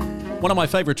passar. One of my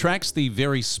favourite tracks, the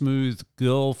very smooth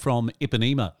girl from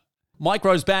Ipanema.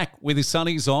 Micro's back with his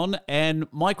sunnies on, and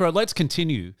Micro, let's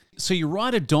continue. So you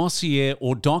write a dossier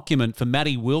or document for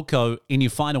Matty Wilco in your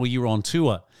final year on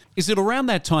tour. Is it around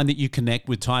that time that you connect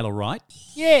with Tyler Wright?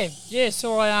 Yeah.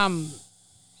 So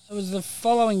it was the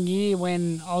following year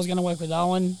when I was going to work with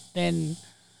Owen. Then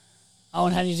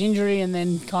Owen had his injury, and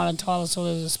then kind of Tyler saw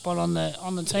there was a spot on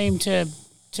the team to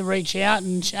reach out,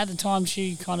 and at the time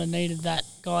she kind of needed that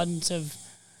guidance of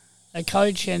a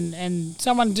coach and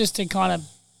someone just to kind of,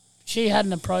 she had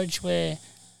an approach where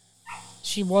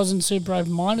she wasn't super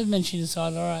open-minded, and then she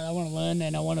decided, all right, I want to learn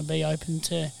and I want to be open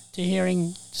to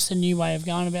hearing just a new way of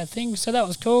going about things. So that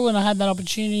was cool, and I had that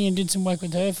opportunity and did some work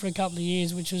with her for a couple of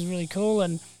years, which was really cool,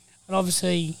 and it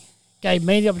obviously gave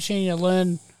me the opportunity to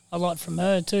learn a lot from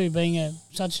her too, being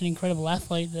such an incredible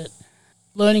athlete, that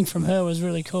learning from her was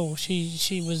really cool.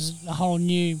 She was a whole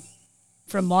new,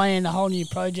 from my end, a whole new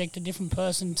project, a different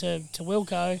person to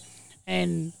Wilco,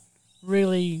 and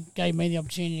really gave me the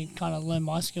opportunity to kind of learn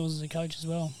my skills as a coach as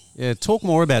well. Yeah, talk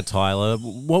more about Tyler.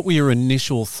 What were your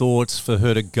initial thoughts for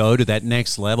her to go to that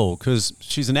next level? Because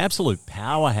she's an absolute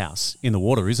powerhouse in the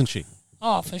water, isn't she?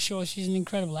 Oh, for sure. She's an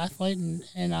incredible athlete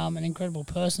and an incredible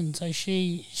person. So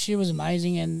she was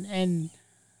amazing, and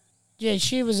yeah,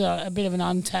 she was a bit of an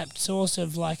untapped source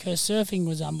of, like, her surfing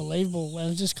was unbelievable. I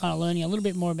was just kind of learning a little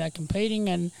bit more about competing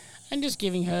and just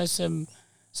giving her some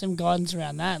guidance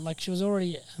around that. Like, she was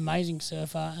already an amazing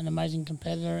surfer, an amazing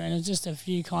competitor, and it was just a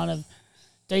few kind of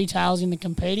details in the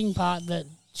competing part that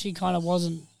she kind of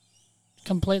wasn't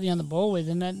completely on the ball with,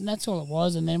 and that's all it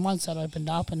was. And then once that opened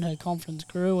up and her confidence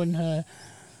grew and her,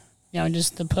 and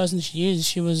just the person she is,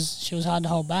 she was hard to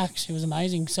hold back. She was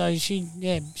amazing. So she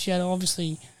had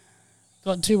obviously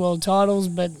got 2 world titles,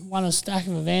 but won a stack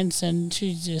of events, and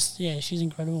she's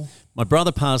incredible. My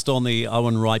brother passed on the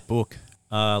Owen Wright book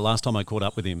last time I caught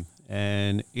up with him,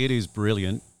 and it is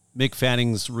brilliant. Mick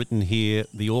Fanning's written here,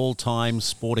 The All-Time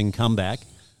Sporting Comeback.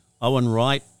 Owen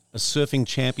Wright, a surfing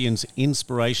champion's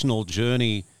inspirational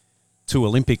journey to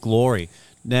Olympic glory.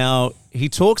 Now, he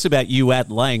talks about you at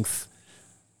length,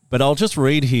 but I'll just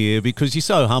read here because you're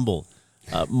so humble.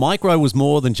 Micro was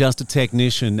more than just a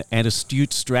technician and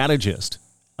astute strategist,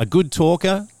 a good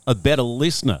talker, a better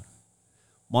listener.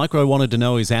 Micro wanted to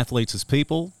know his athletes as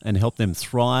people and help them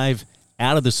thrive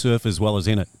out of the surf as well as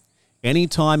in it. Any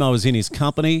time I was in his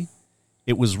company,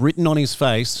 it was written on his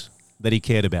face that he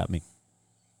cared about me.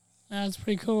 That's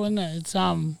pretty cool, isn't it? It's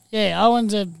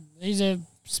Owen's he's a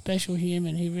special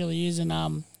human. He really is,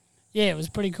 and it was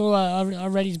pretty cool. I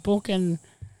read his book and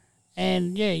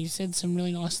he said some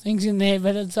really nice things in there.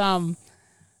 But it's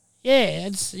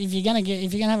it's if you're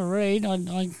gonna have a read,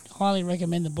 I highly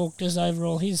recommend the book. Just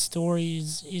overall, his story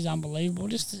is unbelievable.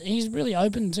 Just he's really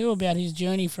open too about his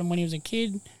journey from when he was a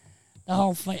kid, the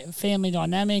whole family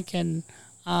dynamic, and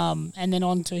then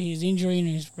on to his injury and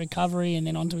his recovery, and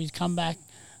then on to his comeback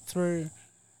through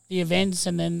the events,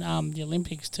 and then the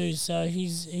Olympics too. So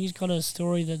he's got a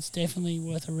story that's definitely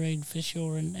worth a read for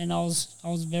sure. And I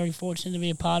was very fortunate to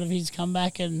be a part of his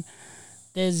comeback, and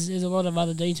there's a lot of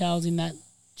other details in that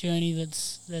journey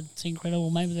that's incredible.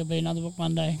 Maybe there'll be another book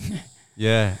one day.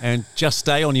 Yeah, and just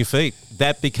stay on your feet.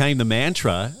 That became the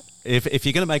mantra. If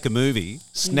you're going to make a movie,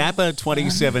 Snapper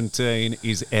 2017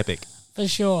 is epic. For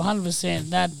sure, 100%.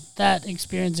 That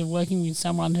experience of working with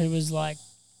someone who was like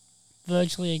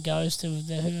virtually a ghost of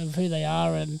who they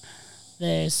are, and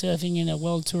they're surfing in a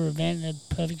World Tour event at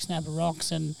Perfect Snap of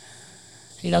Rocks, and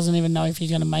he doesn't even know if he's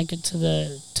going to make it to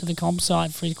the comp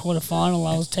site for his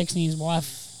quarterfinal. I was texting his wife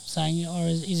saying, or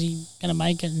is he going to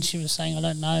make it? And she was saying, I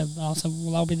don't know. I said,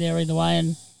 well, I'll be there either way.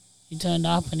 And he turned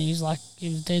up, and he was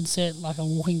dead set like a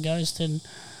walking ghost. And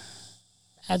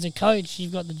as a coach,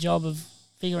 you've got the job of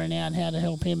figuring out how to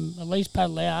help him at least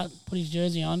paddle out, put his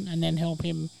jersey on, and then help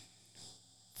him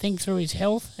think through his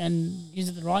health and is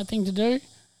it the right thing to do?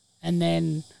 And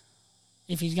then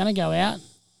if he's going to go out,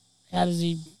 how does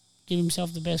he give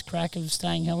himself the best crack of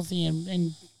staying healthy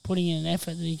and putting in an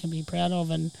effort that he can be proud of,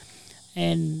 and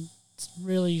it's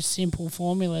really simple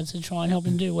formula to try and help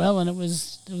him do well. And it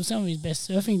was some of his best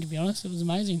surfing, to be honest. It was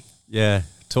amazing. Yeah,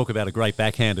 talk about a great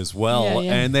backhand as well.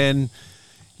 Yeah. And then,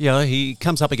 he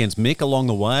comes up against Mick along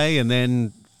the way, and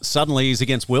then suddenly he's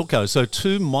against Wilco. So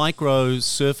 2 Micro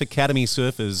Surf Academy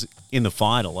surfers in the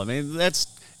final. I mean,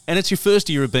 and it's your first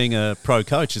year of being a pro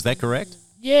coach. Is that correct?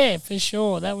 Yeah, for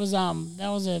sure. That was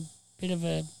a bit of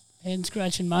a head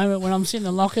scratching moment when I'm sitting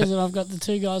in the lockers and I've got the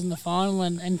 2 guys in the final,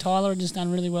 and Tyler had just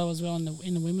done really well as well in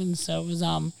the women's. So it was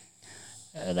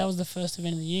that was the first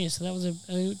event of the year. So that was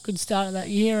a good start of that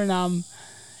year. And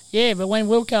but when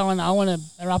Wilco and Owen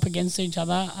are up against each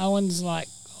other, Owen's like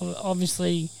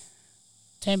obviously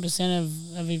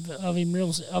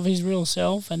 10% of his real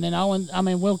self, and then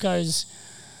Wilco's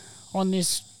on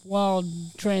this wild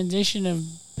transition of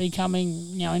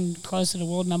becoming closer to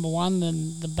world number one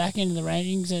than the back end of the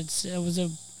rankings. It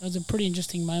was a pretty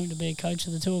interesting moment to be a coach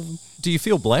of the 2 of them. Do you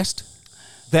feel blessed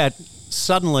that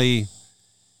suddenly,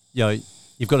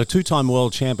 you've got a 2-time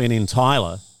world champion in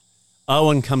Tyler,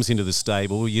 Owen comes into the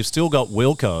stable, you've still got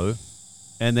Wilco,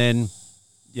 and then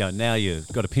now you've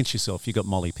got to pinch yourself, you've got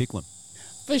Molly Picklin.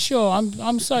 For sure,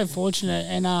 I'm so fortunate,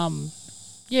 and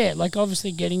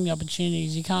obviously getting the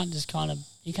opportunities, you can't just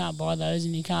you can't buy those,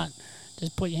 and you can't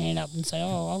just put your hand up and say,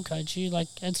 oh, I'll coach you. Like,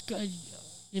 it's good.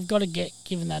 You've got to get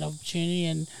given that opportunity,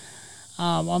 and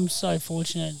I'm so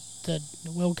fortunate that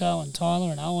Wilco and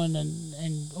Tyler and Owen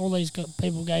and all these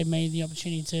people gave me the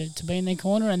opportunity to be in their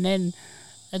corner, and then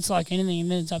it's like anything,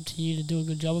 and then it's up to you to do a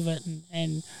good job of it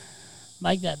and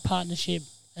make that partnership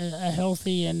a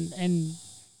healthy and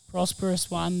prosperous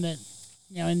one that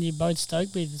and you're both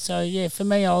stoked with. So for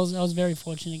me, I was very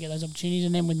fortunate to get those opportunities,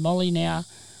 and then with Molly now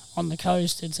on the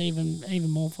coast, it's even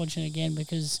more fortunate again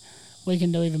because we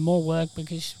can do even more work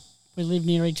because we live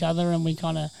near each other and we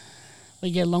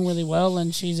get along really well,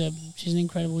 and she's an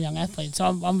incredible young athlete. So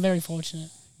I'm very fortunate.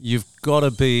 You've got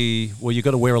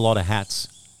to wear a lot of hats.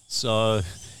 So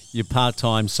you're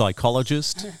part-time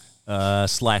psychologist /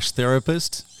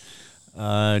 therapist,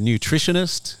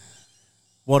 nutritionist.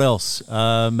 What else?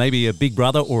 Maybe a big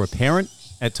brother or a parent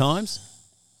at times?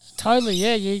 Totally,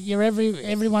 yeah. You're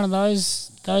every one of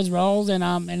those roles and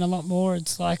a lot more.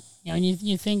 It's like, and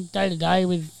you think day to day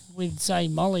with say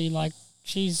Molly, like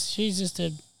she's just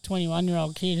a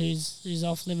 21-year-old kid who's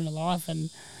off living a life and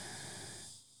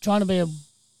trying to be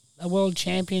a world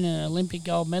champion and an Olympic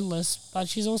gold medalist, but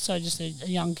she's also just a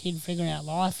young kid figuring out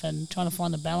life and trying to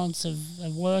find the balance of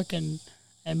work and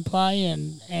play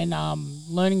and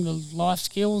learning the life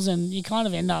skills, and you kind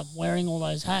of end up wearing all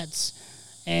those hats.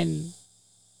 And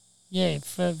in a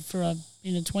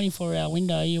 24-hour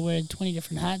window, you wear 20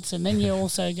 different hats, and then you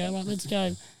also go like, let's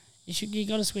go. You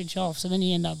got to switch off. So then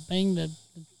you end up being the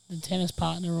tennis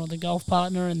partner or the golf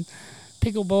partner and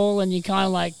pickleball, and you kind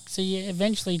of like, so you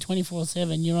eventually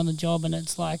 24/7 you're on the job, and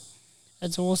it's like,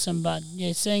 it's awesome. But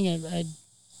seeing a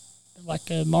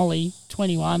Molly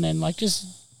 21 and like just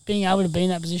being able to be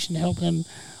in that position to help them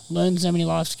learn so many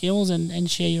life skills and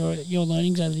share your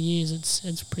learnings over the years,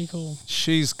 it's pretty cool.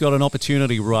 She's got an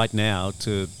opportunity right now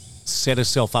to set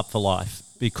herself up for life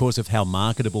because of how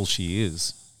marketable she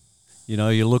is.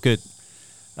 You look at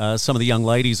some of the young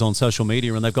ladies on social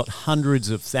media and they've got hundreds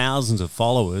of thousands of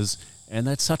followers, and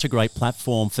that's such a great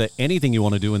platform for anything you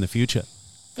want to do in the future.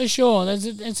 For sure.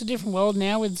 It's a different world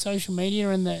now with social media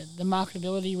and the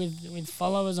marketability with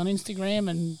followers on Instagram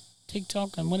and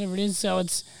TikTok and whatever it is. So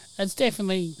it's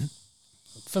definitely,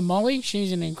 for Molly,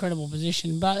 she's in an incredible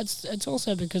position, but it's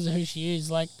also because of who she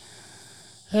is. Like,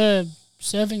 her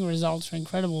surfing results are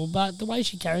incredible, but the way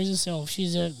she carries herself,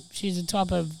 she's a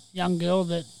type of young girl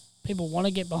that people want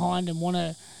to get behind and want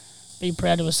to be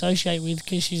proud to associate with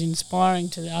because she's inspiring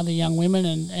to the other young women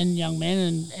and young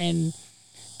men and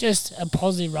just a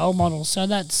positive role model. So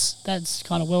that's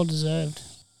kind of well-deserved.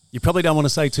 You probably don't want to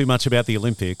say too much about the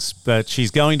Olympics, but she's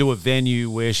going to a venue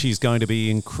where she's going to be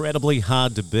incredibly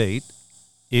hard to beat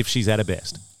if she's at her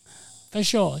best. For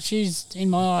sure. She's, in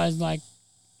my eyes, like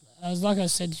I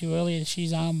said to you earlier,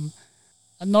 she's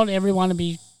not everyone would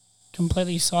be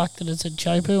completely psyched that it's a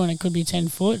Chopu and it could be 10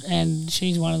 foot, and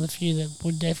she's one of the few that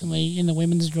would definitely, in the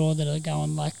women's draw, that are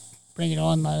going like, bring it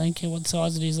on, I don't care what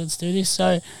size it is, let's do this.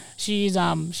 So she's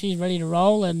ready to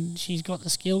roll, and she's got the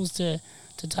skills to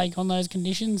take on those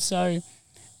conditions. So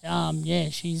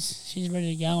she's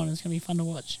ready to go, and it's going to be fun to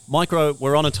watch. Micro,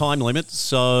 we're on a time limit,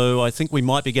 so I think we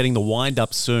might be getting the wind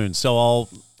up soon. So I'll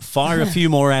fire a few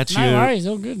more at you. No worries,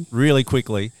 all good. Really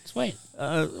quickly. Sweet.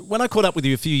 When I caught up with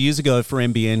you a few years ago for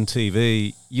MBN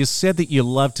TV, you said that you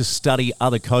love to study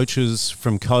other coaches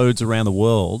from codes around the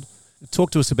world.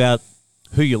 Talk to us about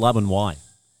who you love and why.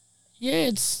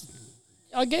 Yeah,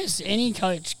 I guess any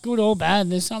coach, good or bad,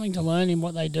 there's something to learn in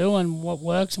what they do and what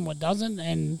works and what doesn't,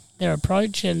 and their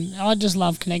approach. And I just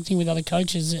love connecting with other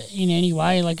coaches in any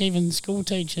way, like even school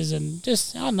teachers, and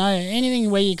just, I don't know, anything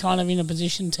where you're kind of in a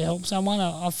position to help someone.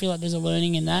 I feel like there's a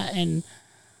learning in that. And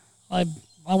I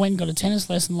went and got a tennis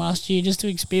lesson last year just to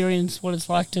experience what it's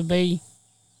like to be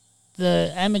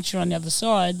the amateur on the other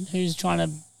side who's trying to,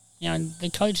 the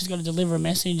coach has got to deliver a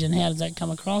message, and how does that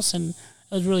come across? And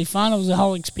it was really fun. It was a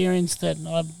whole experience that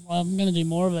I'm going to do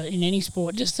more of it in any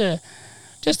sport, just to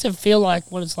feel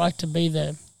like what it's like to be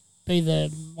the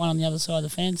one on the other side of the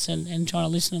fence, and trying to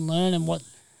listen and learn, and what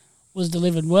was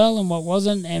delivered well and what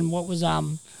wasn't, and what was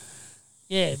I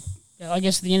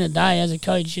guess at the end of the day, as a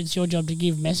coach, it's your job to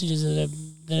give messages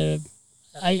that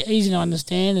are easy to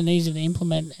understand and easy to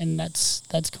implement, and that's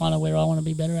kind of where I want to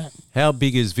be better at. How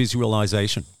big is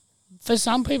visualization? For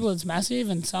some people it's massive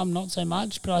and some not so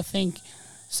much, but I think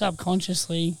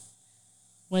subconsciously,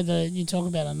 whether you talk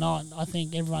about it or not, I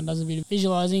think everyone does a bit of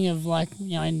visualising of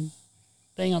in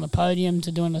being on the podium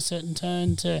to doing a certain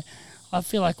turn to, I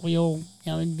feel like we all,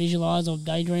 visualise or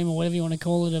daydream or whatever you want to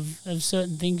call it of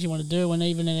certain things you want to do. And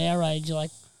even at our age, I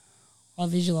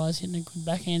visualise hitting a good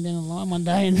backhand down the line one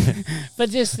day. And but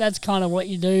just that's kind of what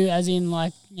you do, as in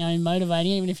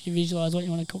motivating. Even if you visualise what you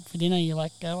want to cook for dinner, you're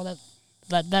like, oh,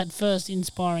 that first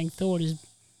inspiring thought is,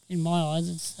 in my eyes,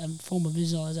 it's a form of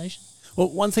visualisation. Well,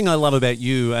 one thing I love about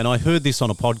you, and I heard this on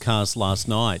a podcast last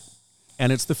night,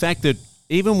 and it's the fact that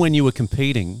even when you were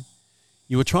competing,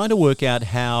 you were trying to work out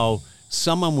how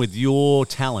someone with your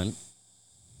talent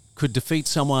could defeat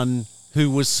someone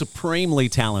who was supremely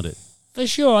talented. For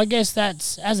sure, I guess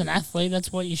that's, as an athlete,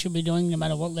 that's what you should be doing no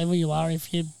matter what level you are.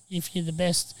 If you're the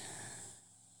best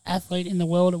athlete in the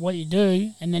world at what you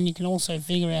do, and then you can also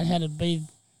figure out how to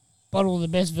bottle the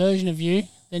best version of you,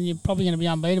 then you're probably going to be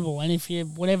unbeatable. And if you,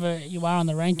 whatever you are on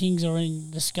the rankings or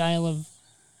in the scale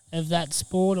of that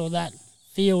sport or that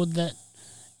field, that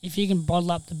if you can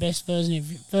bottle up the best version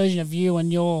of you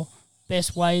and your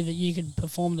best way that you could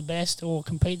perform the best or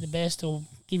compete the best or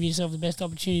give yourself the best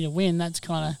opportunity to win,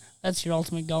 that's your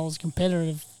ultimate goal as a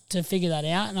competitor, to figure that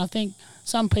out. And I think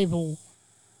some people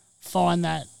find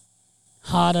that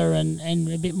harder and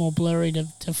a bit more blurry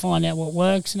to find out what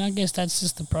works. And I guess that's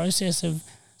just the process of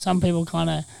some people kind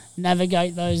of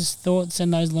navigate those thoughts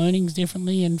and those learnings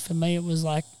differently. And for me, it was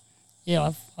like,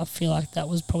 I feel like that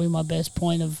was probably my best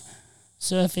point of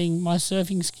surfing. My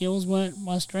surfing skills weren't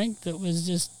my strength. It was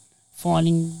just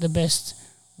finding the best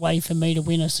way for me to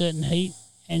win a certain heat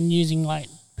and using like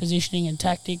positioning and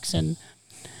tactics, and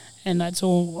that's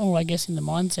all I guess in the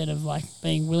mindset of like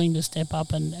being willing to step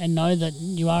up and know that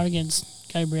you are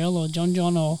against Gabrielle or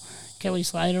John or Kelly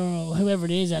Slater or whoever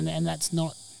it is, and that's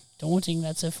not daunting.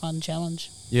 That's a fun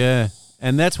challenge. Yeah,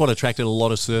 and that's what attracted a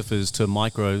lot of surfers to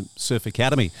Micro Surf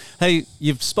Academy. Hey,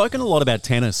 you've spoken a lot about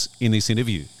tennis in this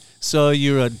interview. So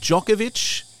you're a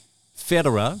Djokovic,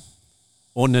 Federer,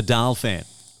 or Nadal fan?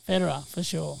 Federer, for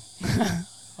sure.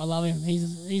 I love him.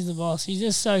 He's the boss. He's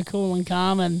just so cool and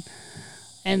calm, and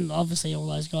obviously all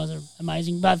those guys are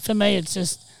amazing. But for me, it's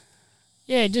just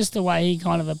the way he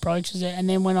kind of approaches it. And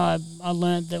then when I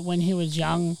learnt that when he was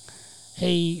young,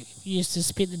 he used to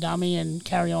spit the dummy and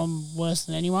carry on worse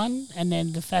than anyone. And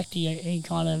then the fact he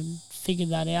kind of figured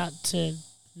that out to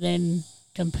then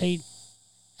compete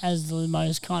as the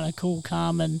most kind of cool,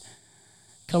 calm and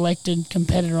collected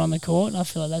competitor on the court, I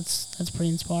feel like that's pretty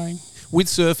inspiring. With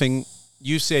surfing,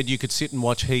 you said you could sit and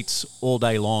watch heats all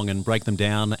day long and break them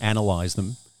down, analyse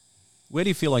them. Where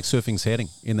do you feel like surfing's heading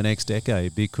in the next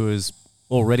decade? Because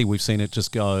already we've seen it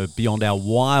just go beyond our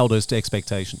wildest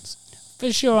expectations.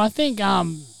 For sure. I think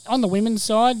on the women's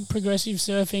side, progressive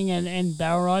surfing and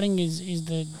barrel riding is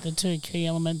the two key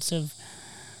elements of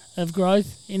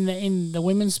growth in the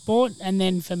women's sport. And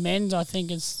then for men's, I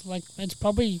think it's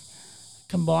probably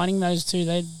combining those two.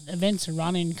 The events are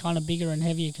run in kind of bigger and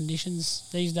heavier conditions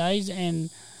these days, and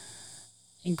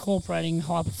incorporating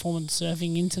high performance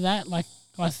surfing into that. Like,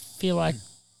 I feel like,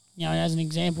 as an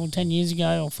example, 10 years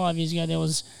ago or 5 years ago,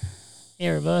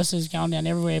 air reverses going down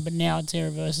everywhere, but now it's air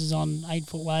reverses on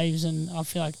 8-foot waves, and I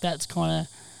feel like that's kind of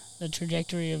the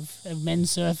trajectory of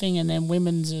men's surfing, and then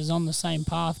women's is on the same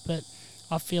path, but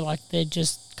I feel like they're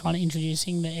just kind of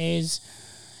introducing the airs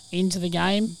into the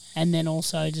game, and then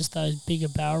also just those bigger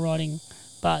barrel riding.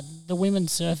 But the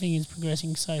women's surfing is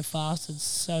progressing so fast, it's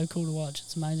so cool to watch,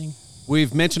 it's amazing.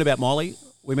 We've mentioned about Molly,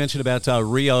 we mentioned about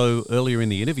Rio earlier in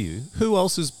the interview. Who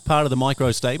else is part of the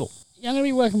micro stable? Yeah, I'm going to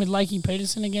be working with Lakey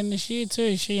Peterson again this year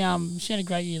too. She had a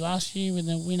great year last year with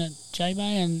the win at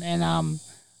J-Bay, and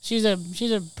she's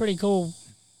a pretty cool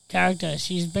character.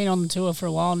 She's been on the tour for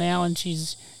a while now, and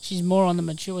she's more on the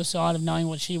mature side of knowing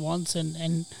what she wants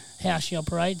and how she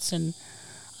operates. And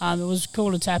it was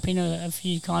cool to tap into a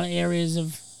few kind of areas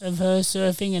of her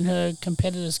surfing and her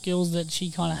competitive skills that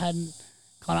she kind of hadn't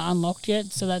kind of unlocked yet.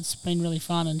 So that's been really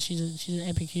fun, and she's an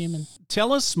epic human.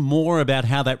 Tell us more about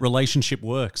how that relationship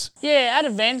works. Yeah, at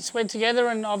events we're together,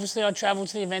 and obviously I travel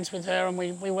to the events with her, and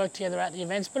we work together at the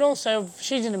events. But also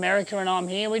she's in America and I'm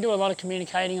here. We do a lot of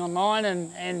communicating online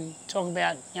and talk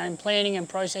about planning and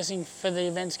processing for the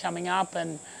events coming up,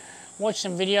 and watch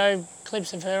some video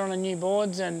clips of her on the new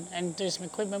boards and do some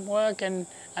equipment work. And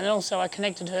also I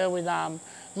connected her with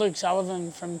Luke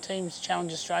Sullivan from Teams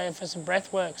Challenge Australia for some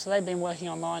breath work. So they've been working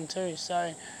online too.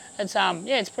 So it's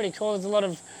it's pretty cool. There's a lot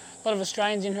of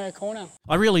Australians in her corner.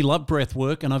 I really love breath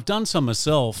work, and I've done some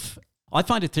myself. I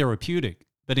find it therapeutic.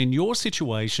 But in your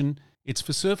situation, it's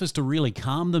for surfers to really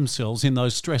calm themselves in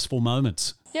those stressful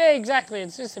moments. Yeah, exactly.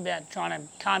 It's just about trying to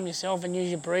calm yourself and use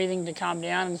your breathing to calm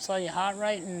down and slow your heart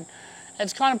rate. And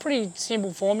it's kind of pretty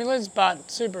simple formulas, but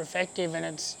super effective. And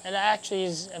it actually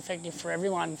is effective for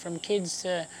everyone, from kids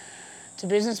to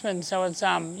businessmen. So it's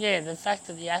the fact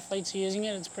that the athletes are using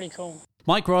it, it's pretty cool.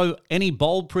 Micro, any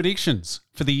bold predictions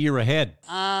for the year ahead?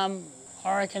 I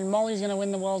reckon Molly's going to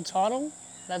win the world title.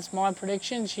 That's my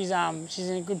prediction. She's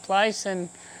in a good place, and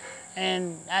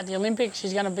at the Olympics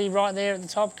she's going to be right there at the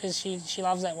top because she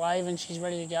loves that wave and she's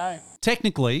ready to go.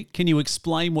 Technically, can you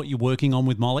explain what you're working on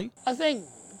with Molly? I think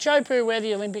Chopu, where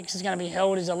the Olympics is going to be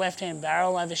held, is a left-hand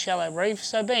barrel over shallow reef.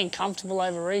 So being comfortable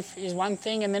over reef is one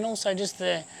thing, and then also just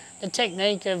the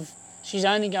technique of she's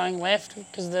only going left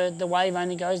because the wave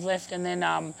only goes left, and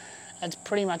then it's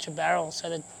pretty much a barrel.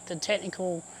 So the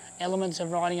technical elements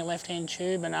of riding a left-hand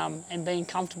tube and being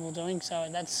comfortable doing so,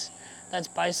 that's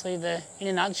basically in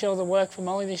a nutshell the work for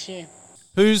Molly this year.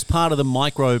 Who's part of the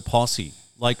micro posse?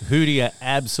 Like, who do you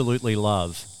absolutely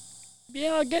love?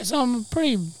 Yeah, I guess I'm a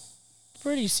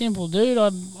pretty simple dude.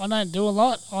 I don't do a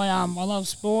lot. I love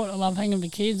sport. I love hanging with the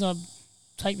kids. I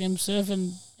take them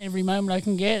surfing every moment I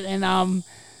can get, and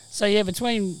so yeah,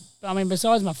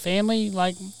 besides my family,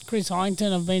 like Chris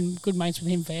Hyington, I've been good mates with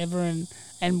him forever,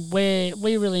 and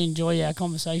we really enjoy our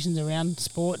conversations around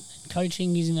sport and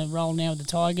coaching. He's in a role now with the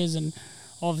Tigers and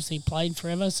obviously played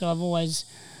forever, so I've always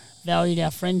valued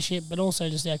our friendship, but also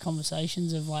just our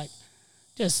conversations of like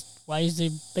just ways to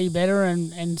be better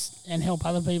and help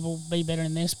other people be better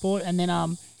in their sport. And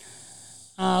then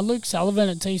Luke Sullivan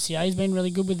at TCA has been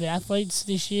really good with the athletes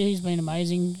this year. He's been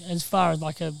amazing. As far as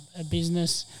like a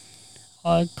business,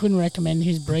 I couldn't recommend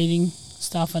his breathing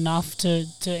stuff enough to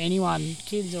anyone,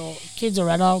 kids or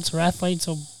adults or athletes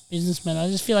or businessmen. I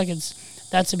just feel like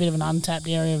that's a bit of an untapped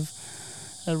area of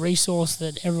a resource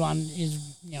that everyone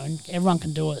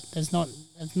can do it. There's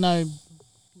no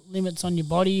limits on your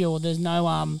body, or there's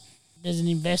an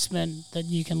investment that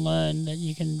you can learn that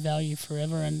you can value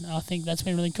forever, and I think that's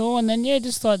been really cool. And then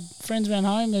just like friends around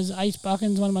home, there's Ace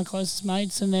Buckins, one of my closest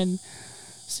mates, and then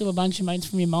still a bunch of mates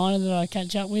from your minor that I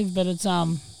catch up with. But it's I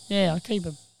keep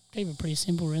it pretty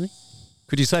simple, really.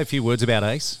 Could you say a few words about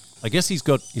Ace? I guess he's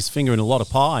got his finger in a lot of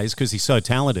pies because he's so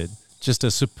talented. Just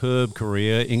a superb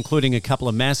career, including a couple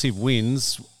of massive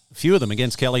wins, a few of them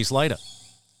against Kelly Slater.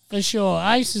 For sure.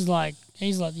 Ace is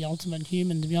he's like the ultimate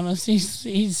human, to be honest.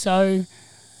 He's so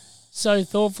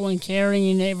thoughtful and caring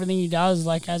in everything he does,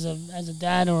 like as a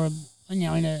dad or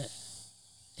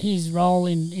his role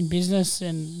in business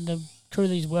and the crew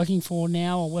that he's working for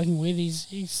now or working with.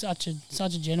 He's such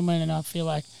a gentleman, and I feel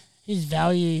like his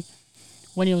value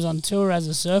when he was on tour as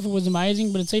a surfer was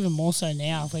amazing, but it's even more so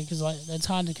now because it's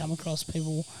hard to come across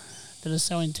people that are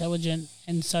so intelligent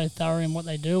and so thorough in what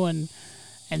they do and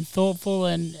thoughtful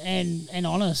and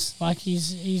honest. Like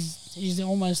he's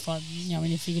almost like,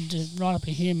 if you could just write up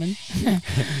a human,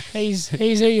 he's who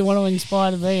you want to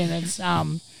inspire to be, and it's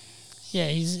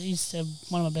he's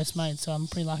one of my best mates, so I'm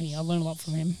pretty lucky. I've learned a lot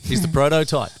from him. He's the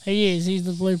prototype. He is. He's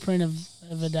the blueprint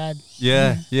of a dad.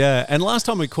 Yeah. And last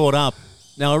time we caught up,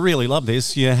 now I really love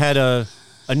this, you had a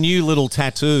new little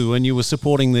tattoo and you were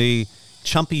supporting the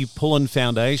Chumpy Pullen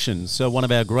Foundation, so one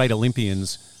of our great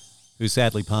Olympians who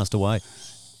sadly passed away.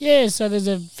 Yeah, so there's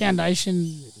a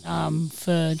foundation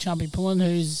for Chumpy Pullen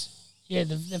who's,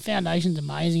 the foundation's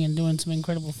amazing and doing some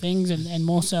incredible things and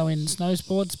more so in snow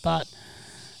sports, but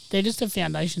they're just a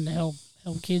foundation to help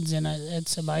kids, and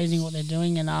it's amazing what they're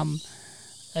doing, and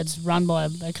it's run by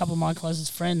a couple of my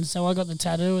closest friends. So I got the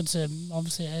tattoo. It's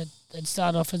it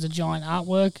started off as a giant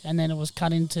artwork, and then it was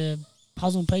cut into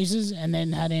puzzle pieces, and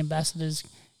then had ambassadors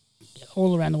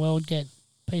all around the world get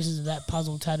pieces of that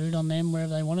puzzle tattooed on them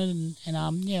wherever they wanted, and I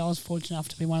was fortunate enough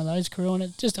to be one of those crew, and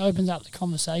it just opens up the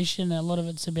conversation. A lot of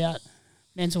it's about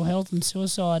mental health and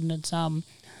suicide, and it's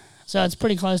so it's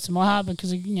pretty close to my heart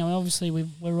because obviously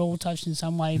we're all touched in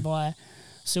some way by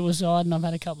suicide, and I've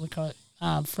had a couple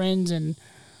of friends and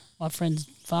my friend's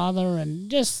father, and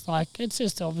just it's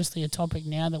just obviously a topic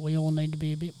now that we all need to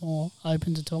be a bit more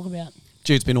open to talk about.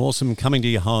 Gee, it's been awesome coming to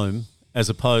your home as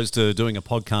opposed to doing a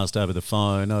podcast over the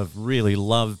phone. I've really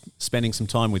loved spending some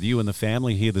time with you and the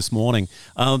family here this morning.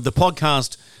 The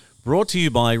podcast brought to you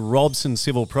by Robson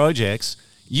Civil Projects.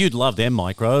 You'd love them,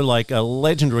 Micro, like a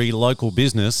legendary local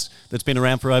business that's been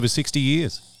around for over 60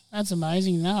 years. That's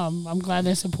amazing. No, I'm glad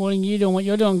they're supporting you doing what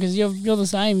you're doing because you're the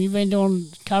same. You've been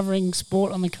covering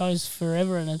sport on the coast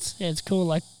forever, and it's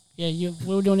cool. We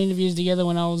were doing interviews together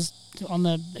when I was on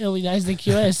the early days of the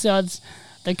QS, so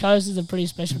the coast is a pretty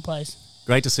special place.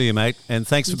 Great to see you, mate, and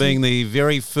thanks for being the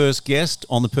very first guest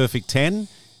on the Perfect 10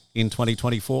 in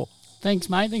 2024. Thanks,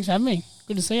 mate. Thanks for having me.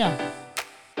 Good to see you.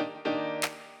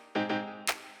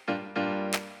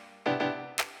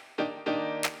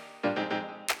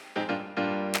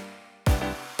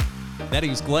 That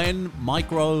is Glenn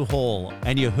Micro Hall,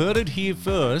 and you heard it here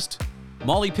first.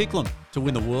 Molly Picklum to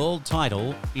win the world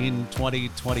title in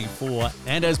 2024.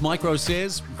 And as Micro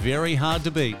says, very hard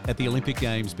to beat at the Olympic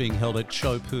Games being held at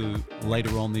Chopu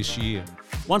later on this year.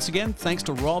 Once again, thanks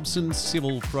to Robson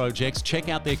Civil Projects. Check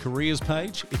out their careers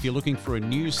page if you're looking for a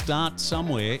new start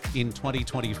somewhere in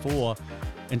 2024.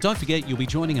 And don't forget, you'll be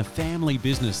joining a family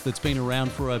business that's been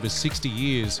around for over 60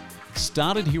 years.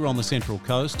 Started here on the Central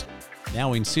Coast,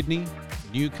 now in Sydney,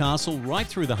 Newcastle, right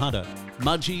through the Hunter,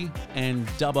 Mudgee and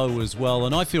Dubbo as well.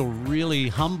 And I feel really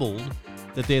humbled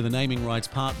that they're the naming rights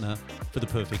partner for the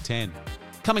Perfect 10.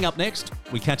 Coming up next,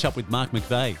 we catch up with Mark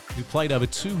McVeigh, who played over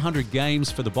 200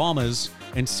 games for the Bombers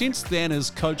and since then has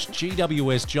coached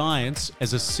GWS Giants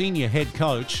as a senior head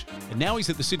coach, and now he's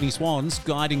at the Sydney Swans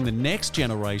guiding the next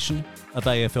generation of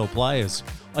AFL players.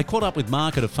 I caught up with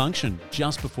Mark at a function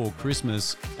just before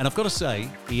Christmas, and I've got to say,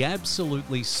 he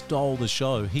absolutely stole the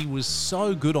show. He was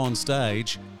so good on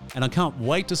stage, and I can't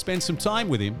wait to spend some time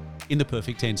with him in the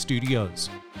Perfect 10 studios.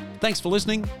 Thanks for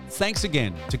listening. Thanks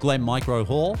again to Glenn Micro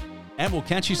Hall, and we'll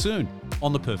catch you soon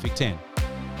on the Perfect 10.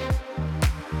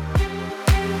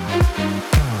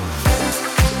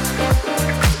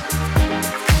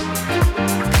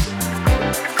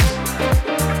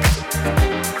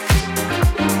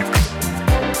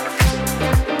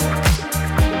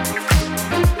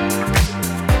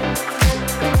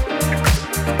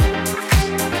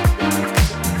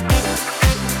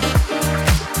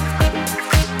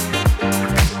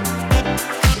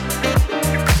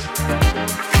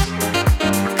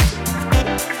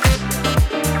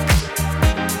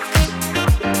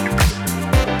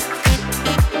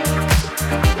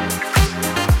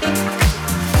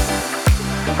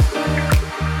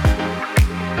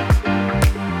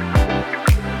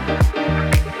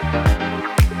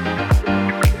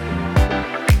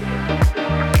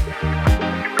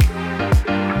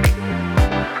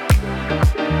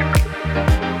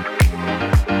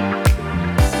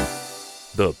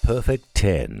 The Perfect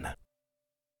 10.